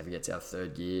Dusty never gets out of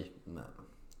 3rd gear. No.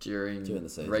 During the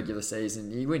season. Regular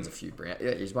season, he wins a few Brown.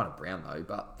 Yeah, he's won a Brown though,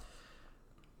 but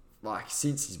like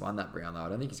since he's won that Brown though, I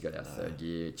don't think he's got out of 3rd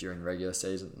gear during regular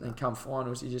season. And then come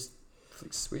finals, he just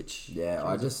flicks switch. Yeah,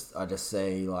 I just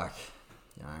see like,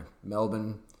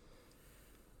 Melbourne.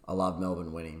 I love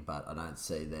Melbourne winning, but I don't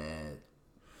see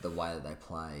the way that they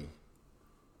play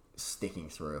sticking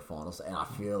through a finals, and I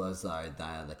feel as though they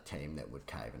are the team that would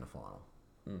cave in a final.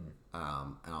 And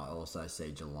I also see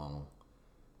Geelong.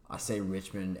 I see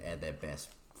Richmond at their best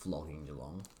flogging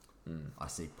Geelong. I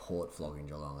see Port flogging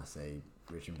Geelong. I see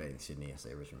Richmond beating Sydney. I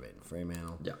see Richmond beating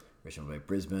Fremantle. Yeah. Richmond beat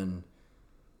Brisbane.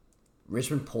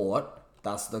 Richmond Port.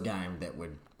 That's the game that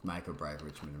would make or break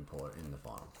Richmond and Port in the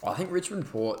final. I think Richmond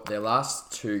Port, their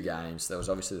last 2 games, there was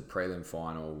obviously the prelim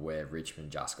final where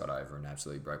Richmond just got over and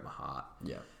absolutely broke my heart.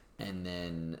 Yeah. And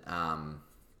then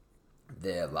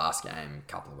their last game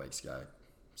a couple of weeks ago,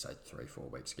 say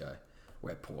 3-4 weeks ago,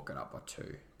 where Port got up by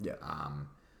 2. Yeah.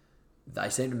 They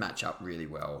seem to match up really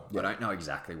well. I don't know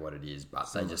exactly what it is,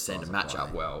 but they just seem to match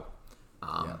up well.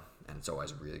 And it's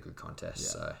always a really good contest. Yeah.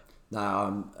 So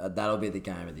no, that'll be the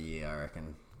game of the year, I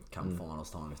reckon, come finals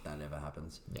time, if that ever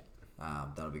happens. Yeah.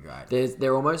 That'll be great.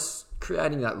 They're almost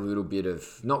creating that little bit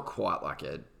of, not quite like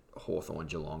a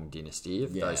Hawthorn-Geelong dynasty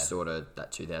of those sort of,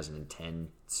 that 2010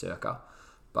 circa.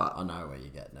 But I know where you're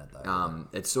getting at though.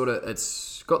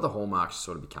 It's got the hallmarks to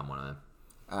sort of become one of them.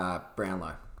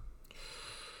 Brownlow.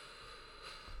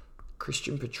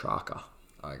 Christian Petrarca.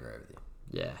 I agree with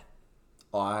you. Yeah.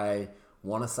 I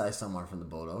want to say someone from the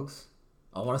Bulldogs.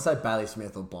 I want to say Bailey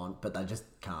Smith or Bond, but they just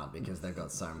can't because they've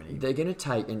got so many. They're going to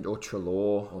take, or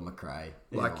Treloar. Or McRae.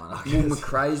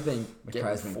 McRae's been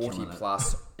getting 40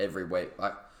 plus every week.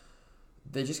 Like,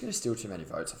 They're just going to steal too many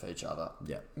votes off each other.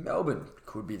 Yeah. Melbourne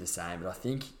could be the same, but I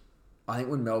think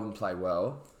when Melbourne play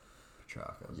well,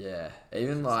 Petrarca. yeah,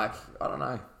 even like, I don't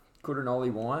know, could an Ollie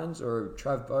Wines or a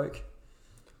Trav Boak?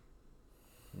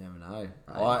 You never know.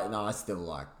 I still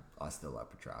like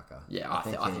Petrarca. Yeah, I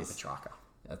think Petrarca.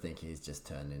 I think he's just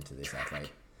turned into this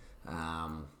athlete.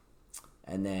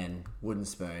 And then Wooden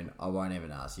Spoon, I won't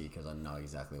even ask you because I know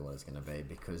exactly what it's going to be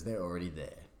because they're already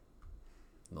there.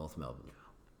 North Melbourne.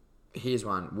 Here's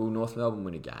one. Will North Melbourne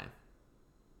win a game?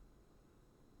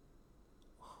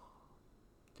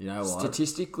 You know what?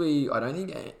 Statistically, I don't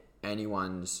think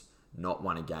anyone's not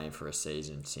won a game for a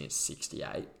season since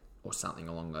 68 or something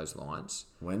along those lines.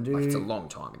 It's a long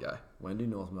time ago. When do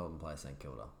North Melbourne play St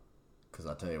Kilda? Because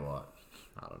I tell you what.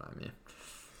 I don't know,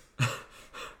 man.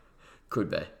 Could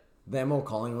be. Them or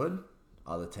Collingwood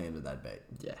are the team that they'd beat.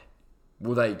 Yeah.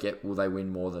 Will they win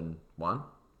more than one?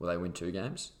 Will they win 2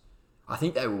 games? I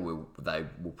think they will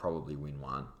probably win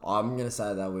 1. I'm going to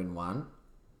say they'll win 1.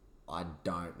 I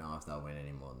don't know if they'll win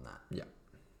any more than that. Yeah.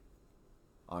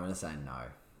 I'm going to say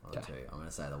no on 2. I'm going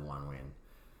to say the 1 win.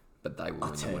 But they will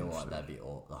I'll win. tell you what, that'd be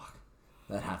all.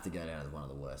 They'd have to go down as one of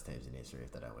the worst teams in history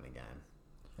if they don't win a game.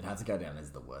 It'd have to go down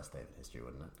as the worst team in history,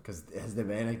 wouldn't it? Because has there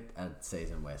been a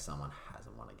season where someone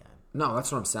hasn't won a game? No,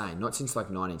 that's what I'm saying. Not since like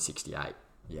 1968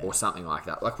 or something like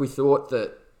that. Like we thought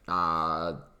that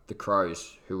the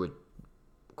Crows, who were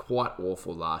quite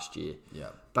awful last year. Yeah.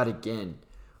 But again,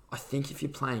 I think if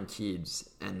you're playing kids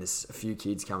and there's a few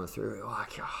kids coming through,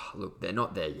 like, look, they're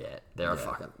not there yet. They're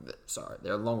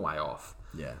they're a long way off.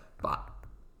 Yeah. But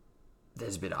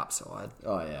there's a bit of upside.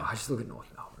 Oh, yeah. I just look at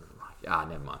North Melbourne and I'm like,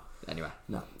 never mind. Anyway.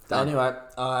 No. Done. Anyway,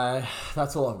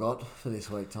 that's all I've got for this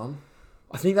week, Tom.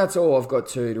 I think that's all I've got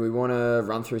too. Do we want to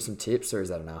run through some tips or is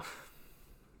that enough?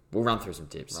 We'll run through some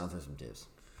tips.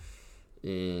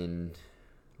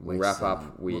 We'll wrap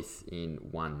up in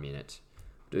 1 minute.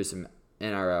 Do some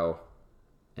NRL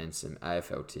and some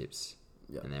AFL tips,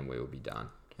 and then we will be done.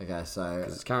 Okay, so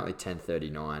because it's currently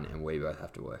 10:39 and we both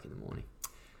have to work in the morning.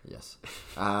 Yes.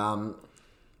 I've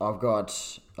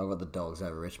got the Dogs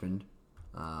over Richmond.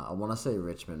 I want to see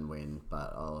Richmond win,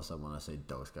 but I also want to see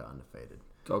Dogs go undefeated.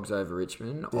 Dogs over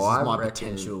Richmond. This is my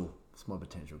potential. It's my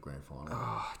potential grand final.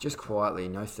 Oh, just quietly,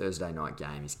 no Thursday night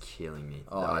game is killing me.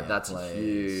 That's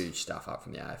huge stuff up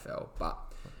from the AFL. But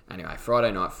anyway,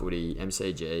 Friday night footy,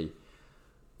 MCG.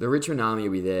 The Richmond Army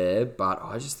will be there, but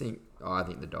I think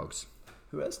the Dogs.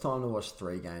 Who has time to watch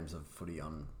 3 games of footy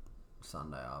on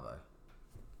Sunday, Arvo?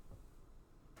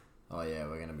 Oh yeah,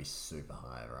 we're going to be super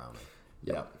hungover, aren't we?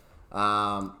 Yep.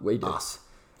 We do. Us.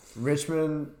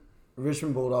 Richmond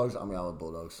Bulldogs. I'm going with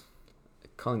Bulldogs.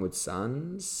 Collingwood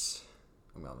Suns.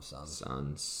 I'm going with Suns.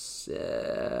 Suns.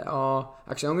 Yeah. Oh,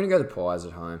 actually, I'm going to go the Pies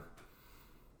at home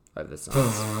over the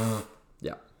Suns.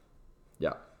 Yeah.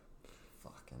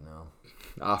 Fucking hell.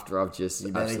 After I've just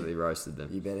absolutely roasted them.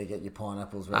 You better get your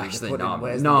pineapples ready. Actually, to put no. in.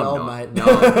 Where's No, the gold, I'm mate?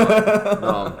 not. No,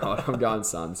 I'm not. I'm going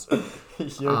Suns.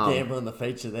 You're gambling the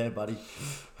feature there, buddy.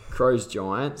 Crows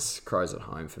Giants. Crows at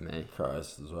home for me.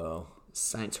 Crows as well.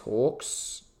 Saints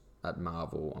Hawks at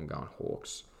Marvel. I'm going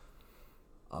Hawks.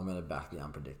 I'm going to back the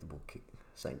unpredictable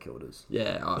St Kildas.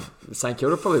 Yeah, St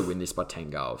Kilda probably win this by 10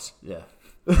 goals. Yeah.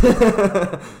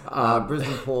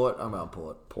 Brisbane Port. I'm going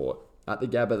Port. Port at the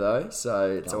Gabba though, so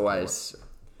it's always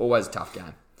a tough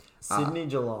game. Sydney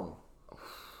Geelong.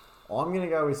 I'm going to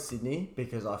go with Sydney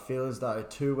because I feel as though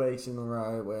 2 weeks in a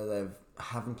row where they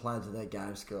haven't played to their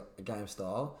game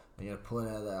style, they're going to pull it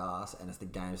out of their ass, and it's the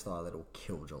game style that will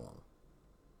kill Geelong.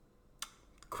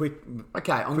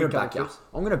 Okay, I'm going to back you.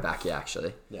 I'm going to back you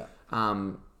actually. Yeah.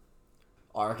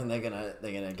 I reckon they're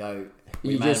gonna go.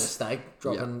 We made a mistake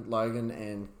dropping Logan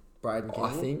and Braden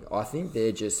Campbell. I think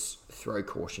they're just throw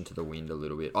caution to the wind a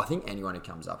little bit. I think anyone who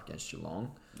comes up against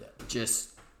Geelong,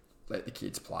 just let the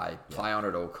kids play on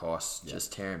at all costs,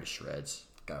 just tear them to shreds.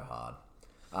 Go hard.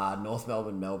 North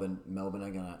Melbourne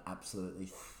are gonna absolutely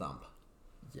thump.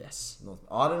 Yes.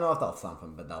 I don't know if they'll thump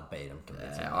them, but they'll beat them.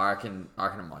 Yeah, I reckon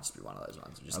it might just be one of those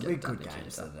ones. It'll be a good game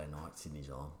Saturday night, Sydney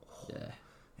Geelong. Yeah.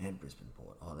 and Brisbane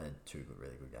Port. Oh, they're two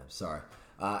really good games. Sorry.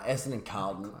 Essendon and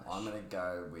Carlton. I'm going to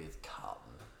go with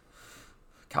Carlton.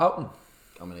 Carlton.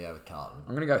 I'm going to go with Carlton.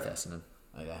 I'm going to go with Essendon.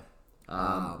 Okay.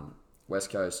 West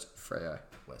Coast, Freo.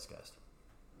 West Coast.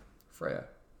 Freo.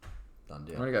 Done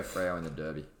deal. I'm going to go Freo in the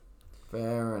Derby.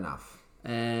 Fair enough.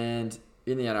 And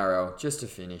in the NRL, just to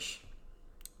finish,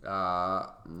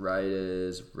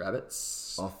 Raiders,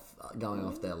 Rabbits. Going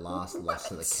off their last loss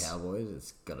to the Cowboys,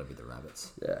 it's got to be the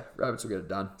Rabbits. Yeah, Rabbits will get it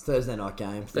done. It's Thursday night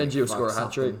game. Benji will score a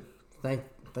hat-trick.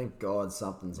 Thank God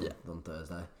something's on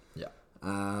Thursday. Yeah.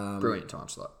 Brilliant time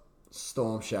slot.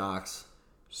 Storm Sharks.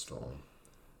 Storm.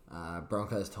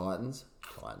 Broncos, Titans.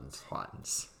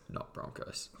 Titans, not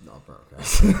Broncos. Not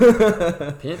Broncos.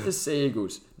 Panthers, Sea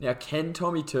Eagles. Now, can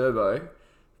Tommy Turbo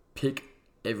pick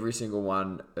every single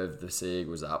one of the Sea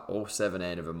Eagles up, all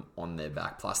 17 of them on their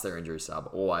back, plus their injury sub,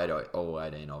 all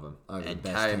 18 of them, and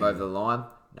carry them over the line?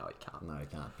 No, he can't. No, he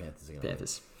can't. Panthers are going to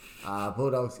Panthers.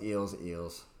 Bulldogs,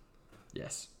 Eels.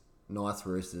 Yes. Knights,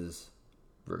 Roosters.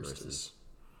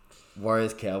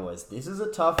 Warriors, Cowboys. This is a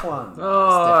tough one.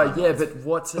 Oh, yeah, but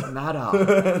what's it matter?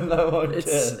 No one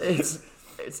cares.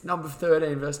 It's number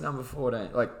 13 versus number 14.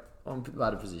 Like, on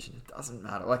ladder position. It doesn't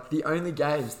matter. Like, the only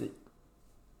games that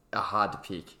are hard to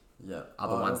pick are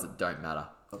the ones that don't matter.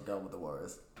 I'm going with the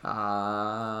Warriors.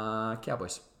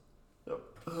 Cowboys. Yep.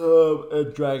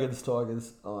 Dragons,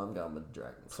 Tigers. Oh, I'm going with the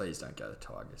Dragons. Please don't go the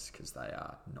Tigers because they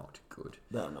are not good.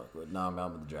 No, not good. No, I'm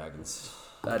going with the Dragons.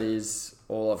 That is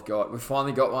all I've got. We've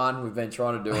finally got one. We've been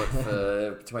trying to do it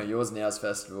for between yours and ours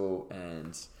festival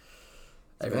and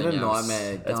everything else.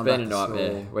 It's been a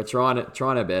nightmare. We're trying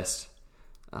our best.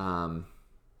 Yeah.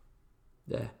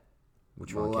 We'll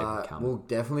try and keep it coming. We'll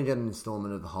definitely get an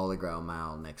installment of the Holy Grail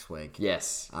mail next week.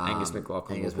 Yes. Angus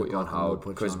McLaughlin will put you on hold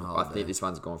because I think there. this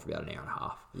one's gone for about an hour and a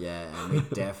half. Yeah, and we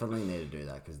definitely need to do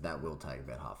that because that will take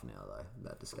about half an hour though,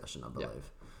 that discussion, I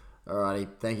believe. Alrighty.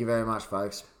 Thank you very much,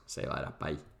 folks. See you later.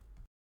 Bye.